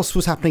 what else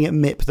was happening at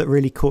MIP that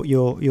really caught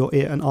your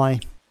ear and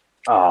eye?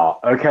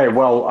 Okay.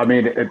 Well, I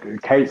mean,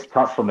 Kate's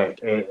touched on it.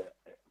 It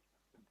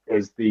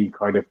is the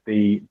kind of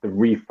the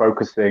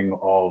refocusing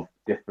of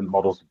different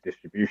models of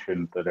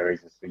distribution that are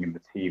existing in the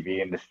TV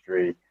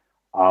industry.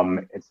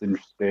 It's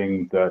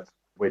interesting that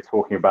we're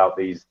talking about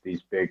these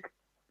big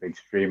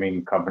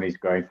streaming companies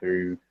going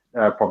through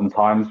problem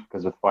times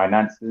because of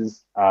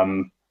finances.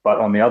 But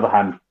on the other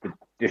hand, the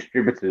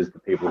distributors, the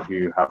people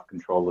who have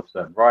control of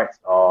certain rights,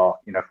 are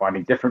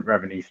finding different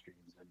revenue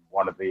streams. And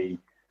one of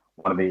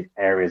the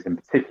areas in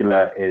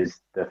particular is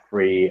the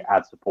free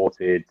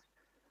ad-supported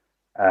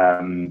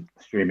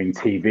streaming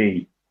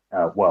TV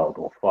world,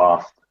 or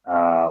FAST,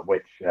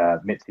 which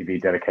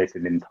MIPTV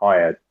dedicated an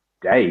entire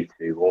day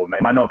to, or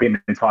it might not be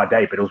an entire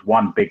day, but it was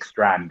one big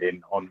strand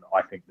on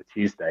I think the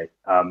Tuesday,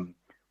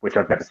 which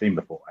I've never seen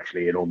before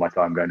actually in all my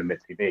time going to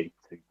MIPTV.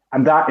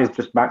 And that is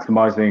just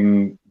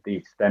maximizing the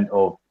extent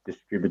of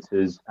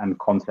distributors and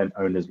content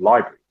owners'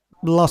 library.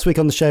 Last week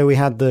on the show we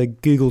had the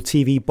Google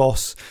TV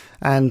boss,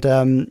 and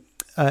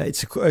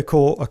it's a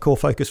core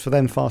focus for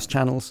them, fast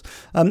channels.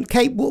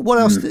 Kate, what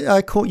else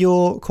caught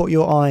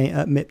your eye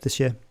at MIP this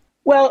year?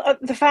 Well,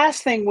 the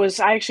fast thing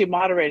was, I actually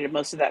moderated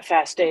most of that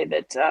fast day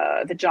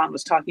that John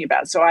was talking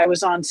about. So I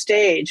was on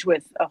stage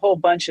with a whole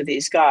bunch of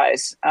these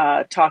guys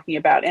talking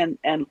about,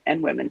 and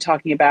women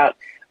talking about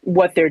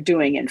what they're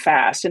doing in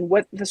fast. And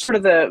what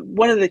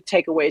one of the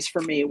takeaways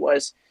for me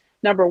was,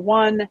 number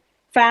one,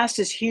 fast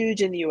is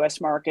huge in the U.S.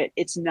 market.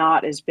 It's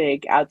not as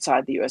big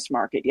outside the U.S.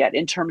 market yet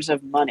in terms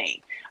of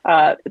money.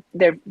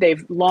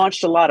 They've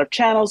launched a lot of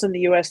channels in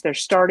the U.S. They're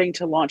starting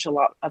to launch a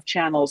lot of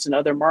channels in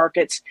other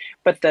markets,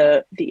 but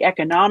the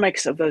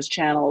economics of those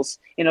channels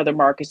in other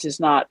markets is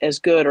not as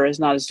good, or is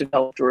not as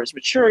developed or as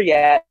mature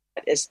yet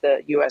as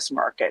the U.S.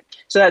 market.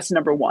 So that's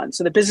number one.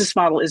 So the business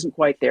model isn't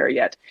quite there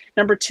yet.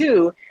 Number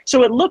two,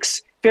 so it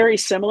looks very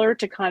similar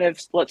to kind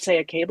of, let's say,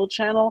 a cable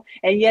channel,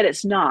 and yet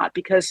it's not,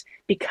 because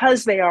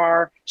they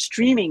are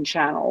streaming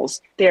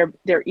channels. They're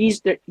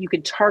easy. You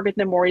can target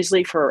them more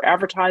easily for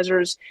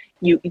advertisers.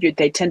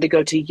 They tend to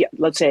go to,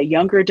 let's say, a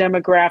younger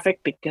demographic,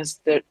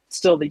 because they're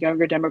still the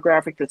younger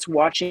demographic that's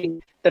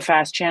watching the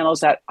fast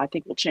channels. That I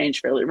think will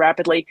change fairly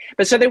rapidly.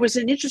 But so there was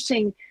an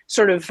interesting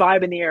sort of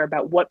vibe in the air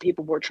about what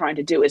people were trying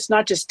to do. It's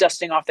not just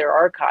dusting off their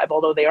archive,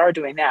 although they are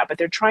doing that, but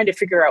they're trying to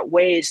figure out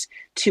ways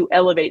to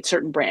elevate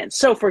certain brands.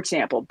 So, for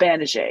example,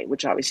 Banijay,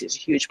 which obviously is a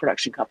huge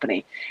production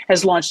company,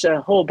 has launched a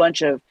whole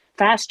bunch of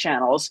fast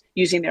channels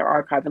using their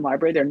archive and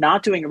library. They're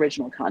not doing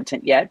original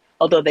content yet,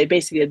 although they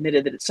basically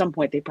admitted that at some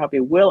point they probably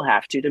will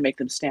have to make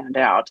them stand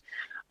out.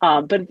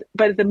 But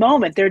at the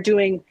moment they're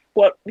doing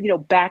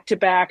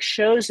back-to-back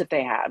shows that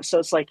they have. So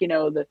it's like,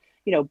 the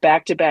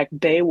back-to-back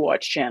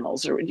Baywatch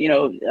channels, or,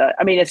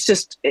 it's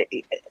just,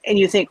 and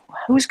you think,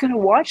 who's going to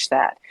watch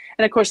that?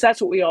 And of course, that's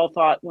what we all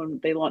thought when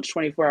they launched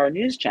 24-hour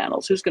news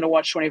channels. Who's going to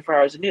watch 24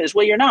 hours of news?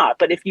 Well, you're not.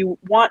 But if you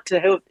want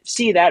to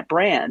see that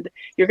brand,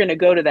 you're going to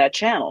go to that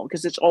channel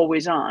because it's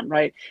always on,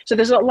 right? So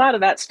there's a lot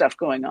of that stuff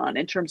going on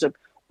in terms of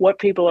what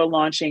people are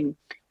launching,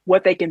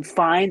 what they can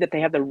find that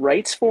they have the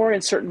rights for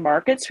in certain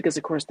markets, because,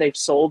 of course, they've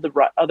sold the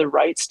other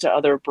rights to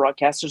other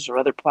broadcasters or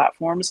other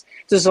platforms.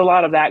 So there's a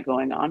lot of that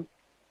going on.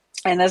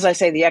 And as I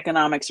say, the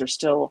economics are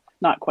still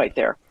not quite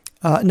there.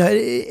 No,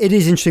 it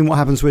is interesting what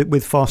happens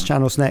with fast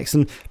channels next,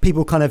 and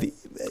people kind of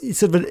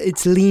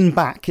it's lean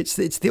back.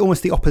 It's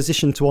almost the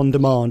opposition to on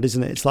demand,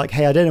 isn't it? It's like,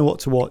 hey, I don't know what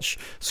to watch.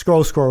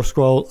 Scroll.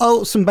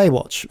 Oh, some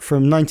Baywatch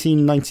from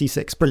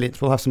 1996.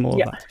 Brilliant. We'll have some more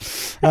of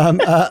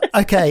that.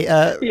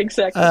 Okay.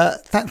 Exactly.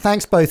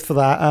 Thanks both for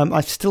that.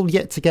 I've still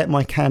yet to get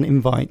my Cannes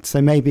invite,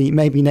 so maybe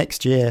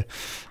next year.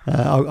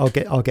 I'll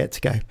get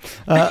to go.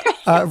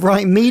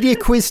 Right, media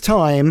quiz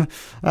time.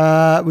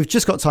 We've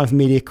just got time for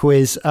media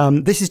quiz.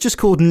 This is just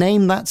called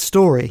Name That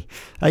Story.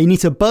 You need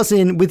to buzz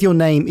in with your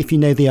name if you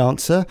know the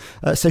answer.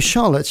 So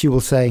Charlotte, you will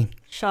say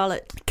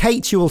Charlotte.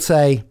 Kate, you will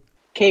say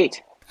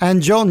Kate.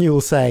 And John, you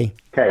will say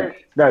Kate.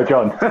 No,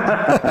 John.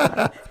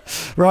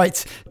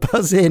 Right,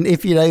 buzz in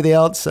if you know the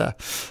answer.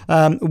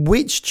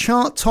 Which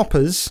chart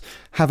toppers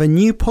have a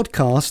new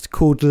podcast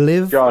called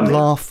Live,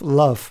 Laugh,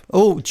 Love?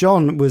 Oh,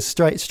 John was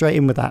straight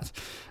in with that.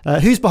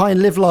 Who's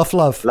behind Live, Laugh,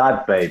 Love?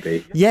 Lad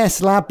Baby.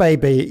 Yes, Lad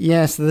Baby.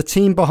 Yes, the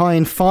team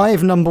behind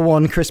 5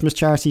 #1 Christmas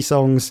charity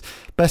songs,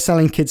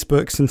 best-selling kids'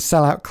 books, and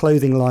sell-out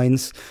clothing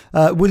lines.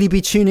 Will you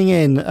be tuning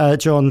in,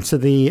 John, to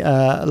the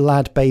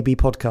Lad Baby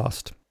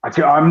podcast?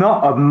 I'm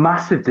not a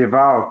massive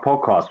devourer of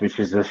podcasts, which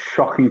is a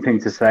shocking thing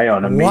to say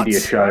on a media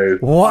show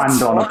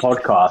and on a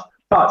podcast.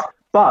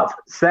 But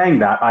saying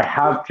that, I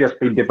have just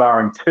been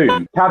devouring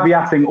 2.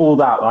 Caveating all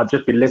that, I've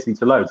just been listening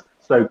to loads.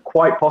 So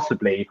quite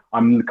possibly,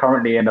 I'm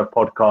currently in a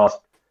podcast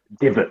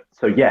divot.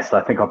 So yes,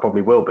 I think I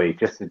probably will be,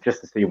 just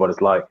to see what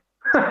it's like.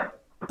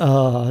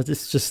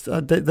 It's just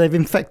they've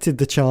infected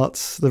the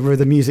charts,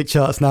 the music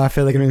charts. Now I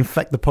feel they're going to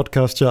infect the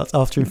podcast charts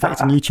after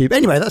infecting YouTube.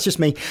 Anyway, that's just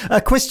me.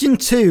 Question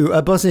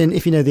 2, buzz in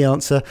if you know the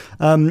answer.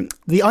 The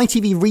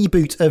ITV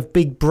reboot of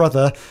Big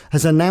Brother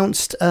has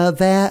announced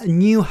their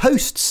new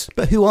hosts,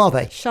 but who are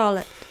they?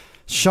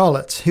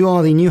 Charlotte, who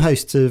are the new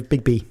hosts of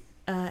Big B?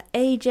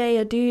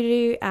 AJ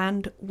Adudu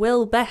and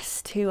Will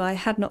Best, who I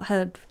had not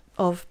heard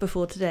of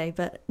before today,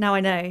 but now I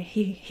know.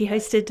 He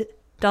hosted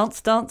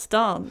Dance, Dance,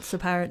 Dance,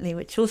 apparently,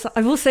 which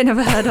I've also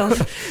never heard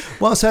of.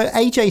 Well, so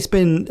AJ's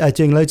been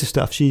doing loads of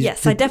stuff.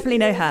 I definitely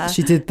know her.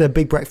 She did the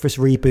Big Breakfast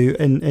reboot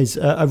and is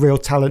a real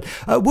talent.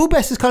 Will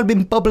Best has kind of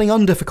been bubbling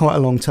under for quite a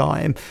long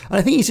time. And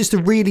I think he's just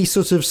a really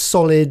sort of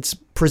solid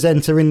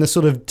presenter in the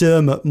sort of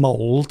Dermot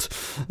mould.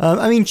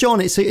 I mean,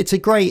 John, it's a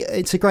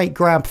great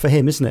grab for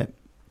him, isn't it?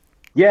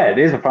 Yeah, it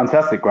is a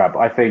fantastic grab.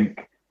 I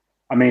think,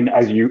 I mean,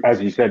 as you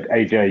said,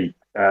 AJ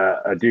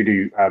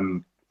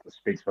Adudu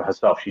speaks for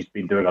herself. She's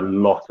been doing a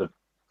lot of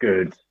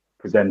good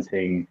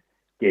presenting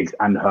gigs,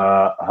 and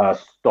her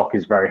stock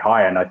is very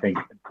high, and I think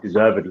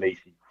deservedly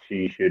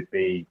she should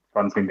be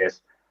fronting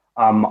this.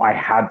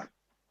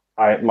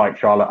 Like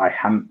Charlotte, I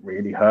hadn't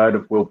really heard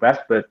of Will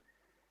Best, but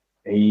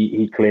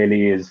he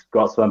clearly has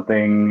got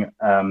something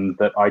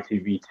that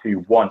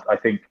ITV2 wants. I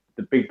think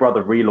the Big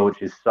Brother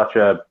relaunch is such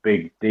a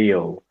big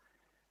deal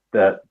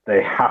that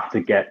they have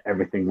to get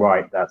everything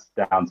right. That's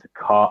down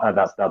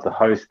to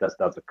host, that's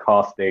down to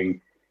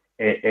casting.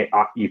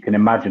 You can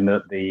imagine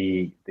that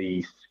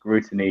the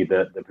scrutiny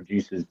that the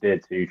producers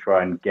did to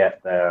try and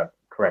get their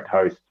correct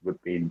host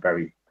would be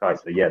very tight.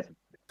 So yes.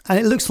 And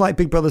it looks like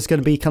Big Brother's going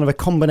to be kind of a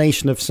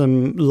combination of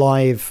some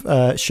live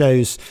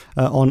shows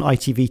on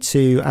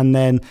ITV2 and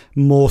then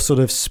more sort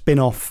of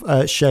spin-off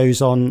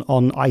shows on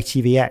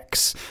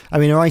ITVX. I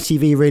mean, are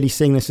ITV really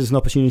seeing this as an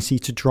opportunity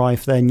to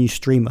drive their new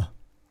streamer?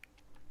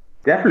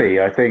 Definitely.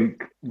 I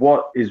think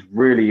what is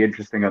really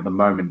interesting at the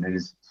moment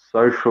is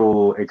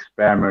social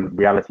experiment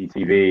reality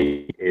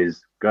TV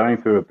is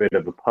going through a bit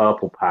of a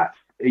purple patch.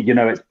 You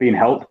know, it's been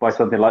helped by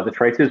something like The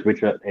Traitors,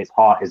 which at its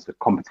heart is a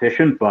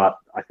competition, but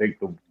I think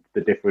the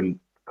different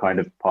kind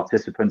of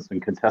participants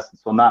and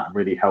contestants on that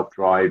really helped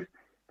drive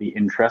the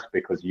interest,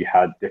 because you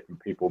had different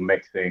people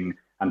mixing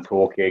and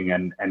talking,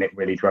 and it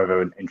really drove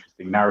an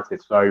interesting narrative.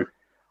 So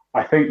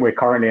I think we're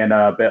currently in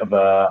a bit of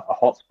a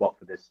hotspot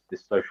for this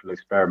social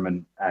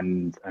experiment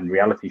and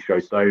reality show.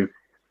 So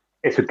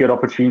it's a good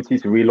opportunity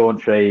to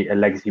relaunch a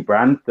legacy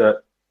brand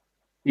that,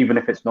 even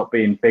if it's not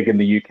been big in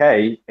the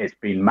UK, it's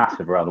been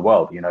massive around the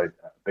world. You know,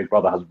 Big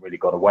Brother hasn't really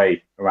got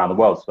away around the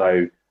world.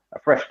 So a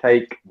fresh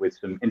take with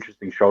some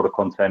interesting shoulder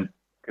content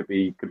could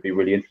be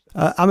really interesting.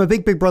 I'm a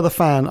big Brother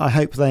fan. I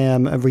hope they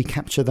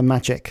recapture the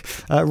magic.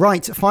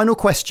 Right, final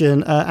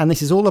question, and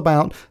this is all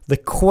about the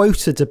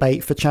quota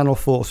debate for Channel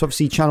 4. So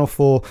obviously Channel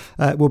 4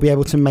 will be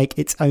able to make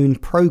its own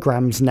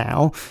programmes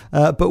now,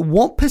 but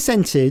what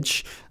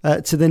percentage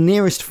to the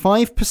nearest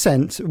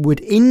 5%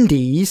 would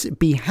indies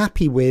be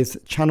happy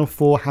with Channel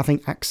 4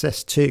 having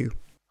access to?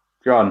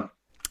 John?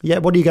 Yeah,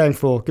 what are you going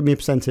for? Give me a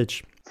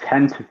percentage.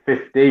 10 to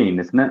 15,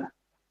 isn't it?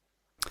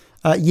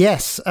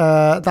 Yes,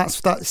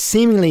 that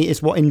seemingly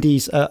is what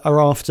indies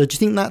are after. Do you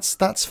think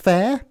that's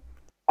fair?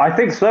 I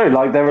think so.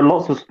 Like, there are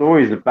lots of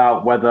stories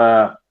about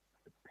whether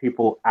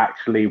people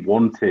actually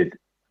wanted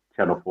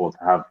Channel 4 to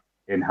have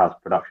in-house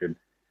production.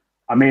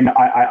 I mean,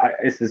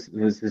 this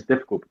is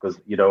difficult because,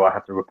 you know, I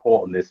have to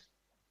report on this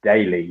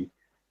daily,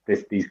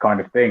 these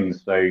kind of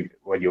things. So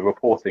when you're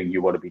reporting,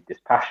 you want to be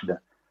dispassionate.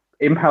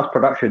 In-house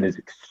production is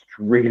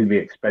extremely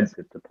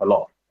expensive to pull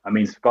off. I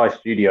mean, Sky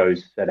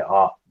Studios set it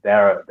up.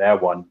 Their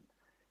one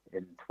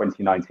in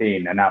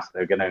 2019 announced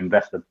they're going to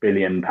invest £1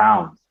 billion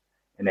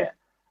in it,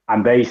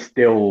 and they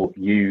still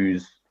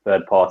use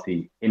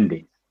third-party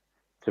indies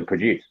to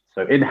produce.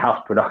 So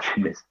in-house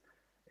production is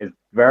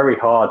very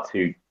hard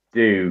to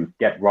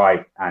get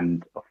right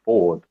and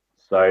afford.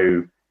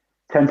 So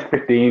 10 to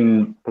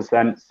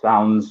 15%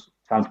 sounds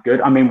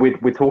good. I mean,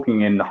 we're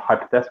talking in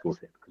hypotheticals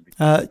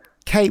here.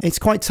 Kate, it's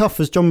quite tough,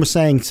 as John was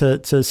saying,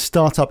 to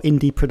start up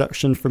indie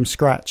production from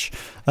scratch.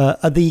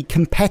 Are the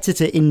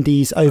competitor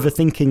indies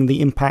overthinking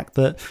the impact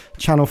that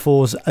Channel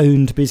 4's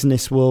owned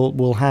business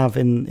will have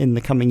in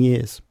the coming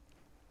years?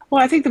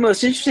 Well, I think the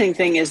most interesting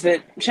thing is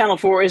that Channel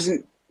 4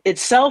 isn't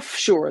itself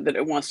sure that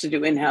it wants to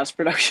do in-house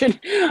production.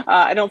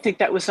 I don't think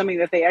that was something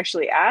that they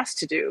actually asked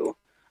to do.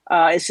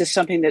 It's just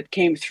something that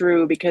came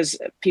through because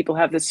people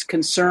have this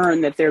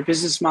concern that their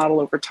business model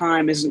over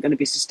time isn't going to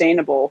be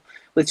sustainable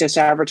with just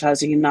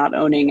advertising and not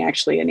owning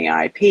actually any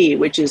IP,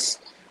 which is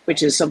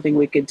something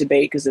we could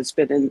debate because it's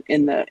been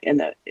in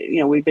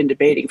the we've been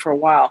debating for a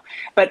while.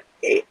 But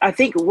I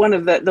think one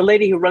of the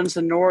lady who runs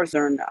the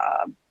Northern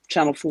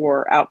Channel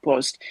 4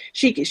 outpost,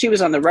 she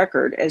was on the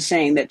record as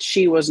saying that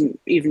she wasn't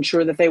even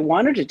sure that they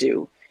wanted to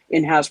do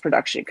in-house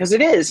production, because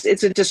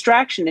it's a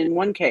distraction in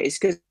one case,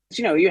 because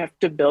you have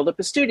to build up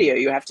a studio,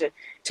 you have to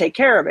take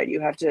care of it, you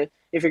have to,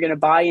 if you're going to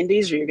buy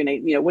indies, or you're going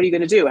to, what are you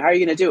going to do, how are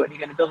you going to do it, are you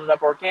going to build it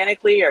up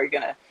organically, or are you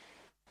going to,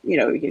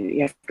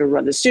 you have to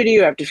run the studio,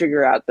 you have to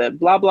figure out the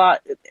blah blah,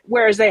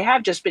 whereas they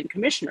have just been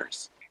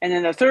commissioners. And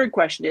then the third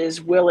question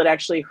is, will it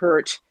actually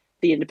hurt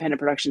the independent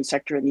production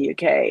sector in the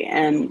UK?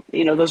 And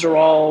those are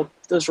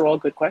all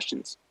good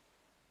questions.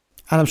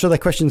 And I'm sure their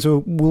questions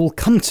we'll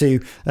come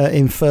to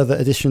in further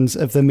editions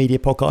of the Media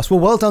Podcast.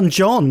 Well done,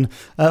 John.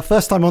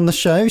 First time on the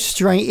show,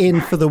 straight in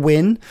for the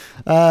win.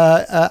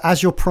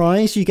 As your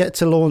prize, you get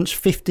to launch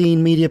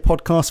 15 Media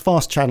Podcast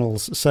fast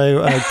channels.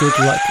 So good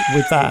luck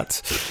with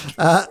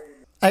that.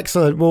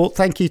 Excellent. Well,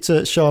 thank you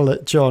to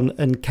Charlotte, John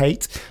and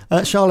Kate.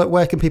 Charlotte,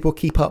 where can people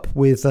keep up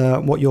with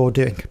what you're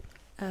doing?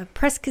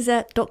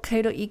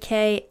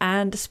 Pressgazette.co.uk,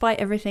 and despite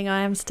everything, I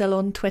am still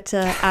on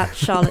Twitter at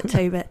Charlotte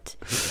Tobit.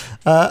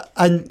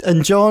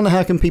 And John,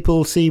 how can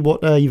people see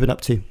what you've been up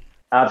to?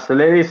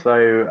 Absolutely.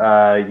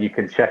 So you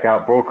can check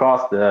out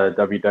Broadcast,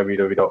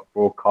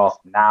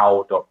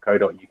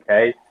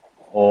 www.broadcastnow.co.uk,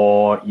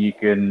 or you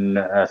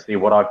can see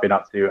what I've been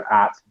up to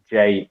at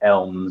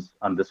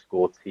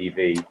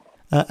 @jelms_TV.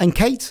 And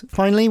Kate,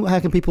 finally, how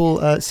can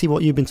people see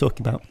what you've been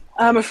talking about?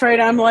 I'm afraid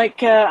I'm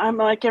like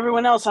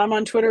everyone else. I'm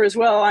on Twitter as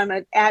well. I'm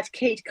at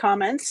Kate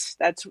Comments.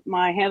 That's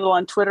my handle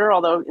on Twitter,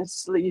 although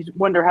you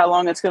wonder how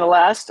long it's going to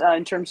last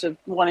in terms of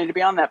wanting to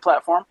be on that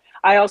platform.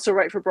 I also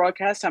write for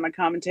Broadcast. I'm a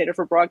commentator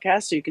for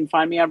Broadcast, so you can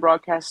find me on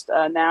Broadcast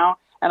now.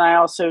 And I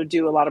also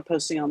do a lot of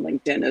posting on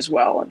LinkedIn as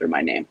well under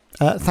my name.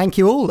 Thank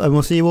you all, and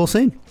we'll see you all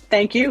soon.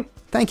 Thank you.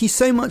 Thank you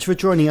so much for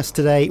joining us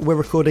today. We're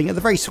recording at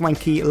the very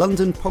swanky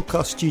London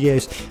Podcast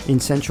Studios in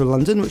central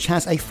London, which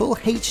has a full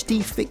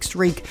HD fixed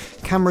rig,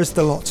 cameras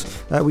the lot.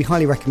 We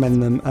highly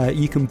recommend them.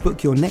 You can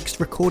book your next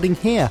recording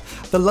here,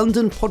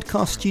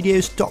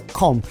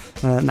 thelondonpodcaststudios.com,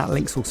 and that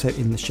link's also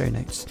in the show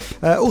notes.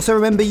 Also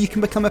remember, you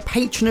can become a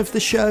patron of the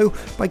show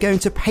by going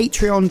to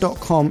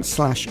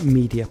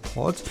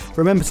patreon.com/mediapod.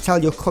 Remember to tell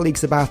your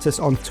colleagues about us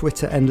on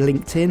Twitter and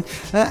LinkedIn,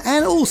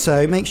 and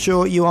also make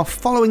sure you are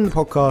following the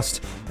podcast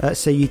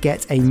so you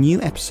get a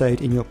new episode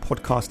in your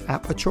podcast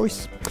app of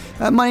choice.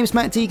 My name's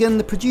Matt Deegan.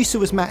 The producer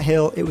was Matt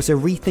Hill. It was a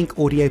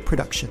Rethink Audio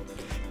production.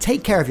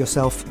 Take care of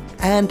yourself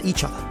and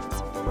each other.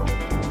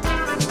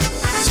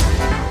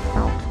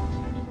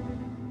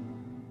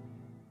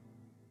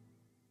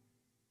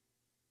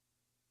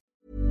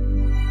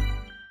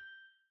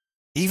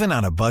 Even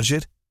on a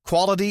budget,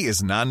 quality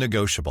is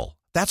non-negotiable.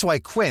 That's why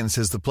Quince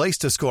is the place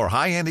to score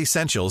high-end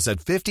essentials at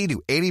 50 to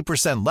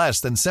 80% less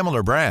than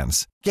similar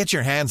brands. Get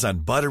your hands on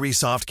buttery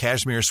soft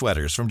cashmere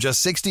sweaters from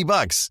just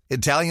 $60,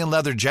 Italian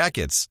leather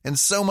jackets, and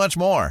so much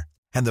more.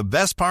 And the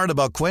best part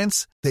about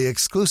Quince, they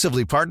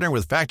exclusively partner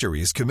with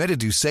factories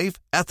committed to safe,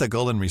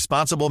 ethical, and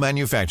responsible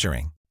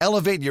manufacturing.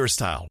 Elevate your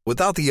style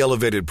without the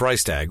elevated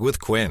price tag with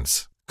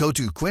Quince. Go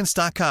to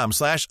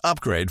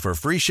quince.com/upgrade for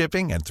free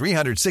shipping and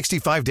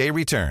 365-day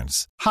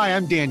returns. Hi,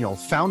 I'm Daniel,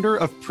 founder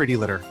of Pretty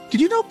Litter.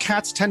 Did you know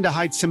cats tend to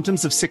hide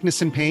symptoms of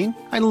sickness and pain?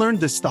 I learned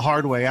this the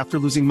hard way after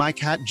losing my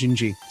cat,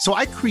 Gingy. So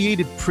I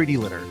created Pretty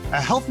Litter, a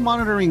health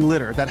monitoring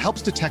litter that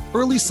helps detect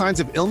early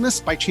signs of illness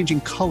by changing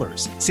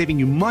colors, saving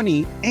you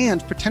money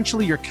and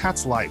potentially your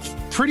cat's life.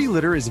 Pretty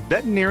Litter is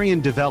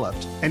veterinarian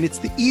developed, and it's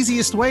the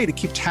easiest way to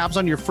keep tabs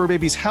on your fur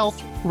baby's health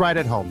right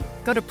at home.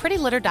 Go to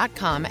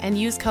prettylitter.com and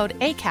use code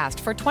ACAST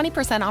for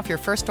 20% off your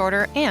first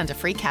order and a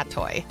free cat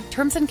toy.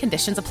 Terms and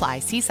conditions apply.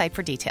 See site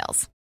for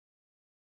details.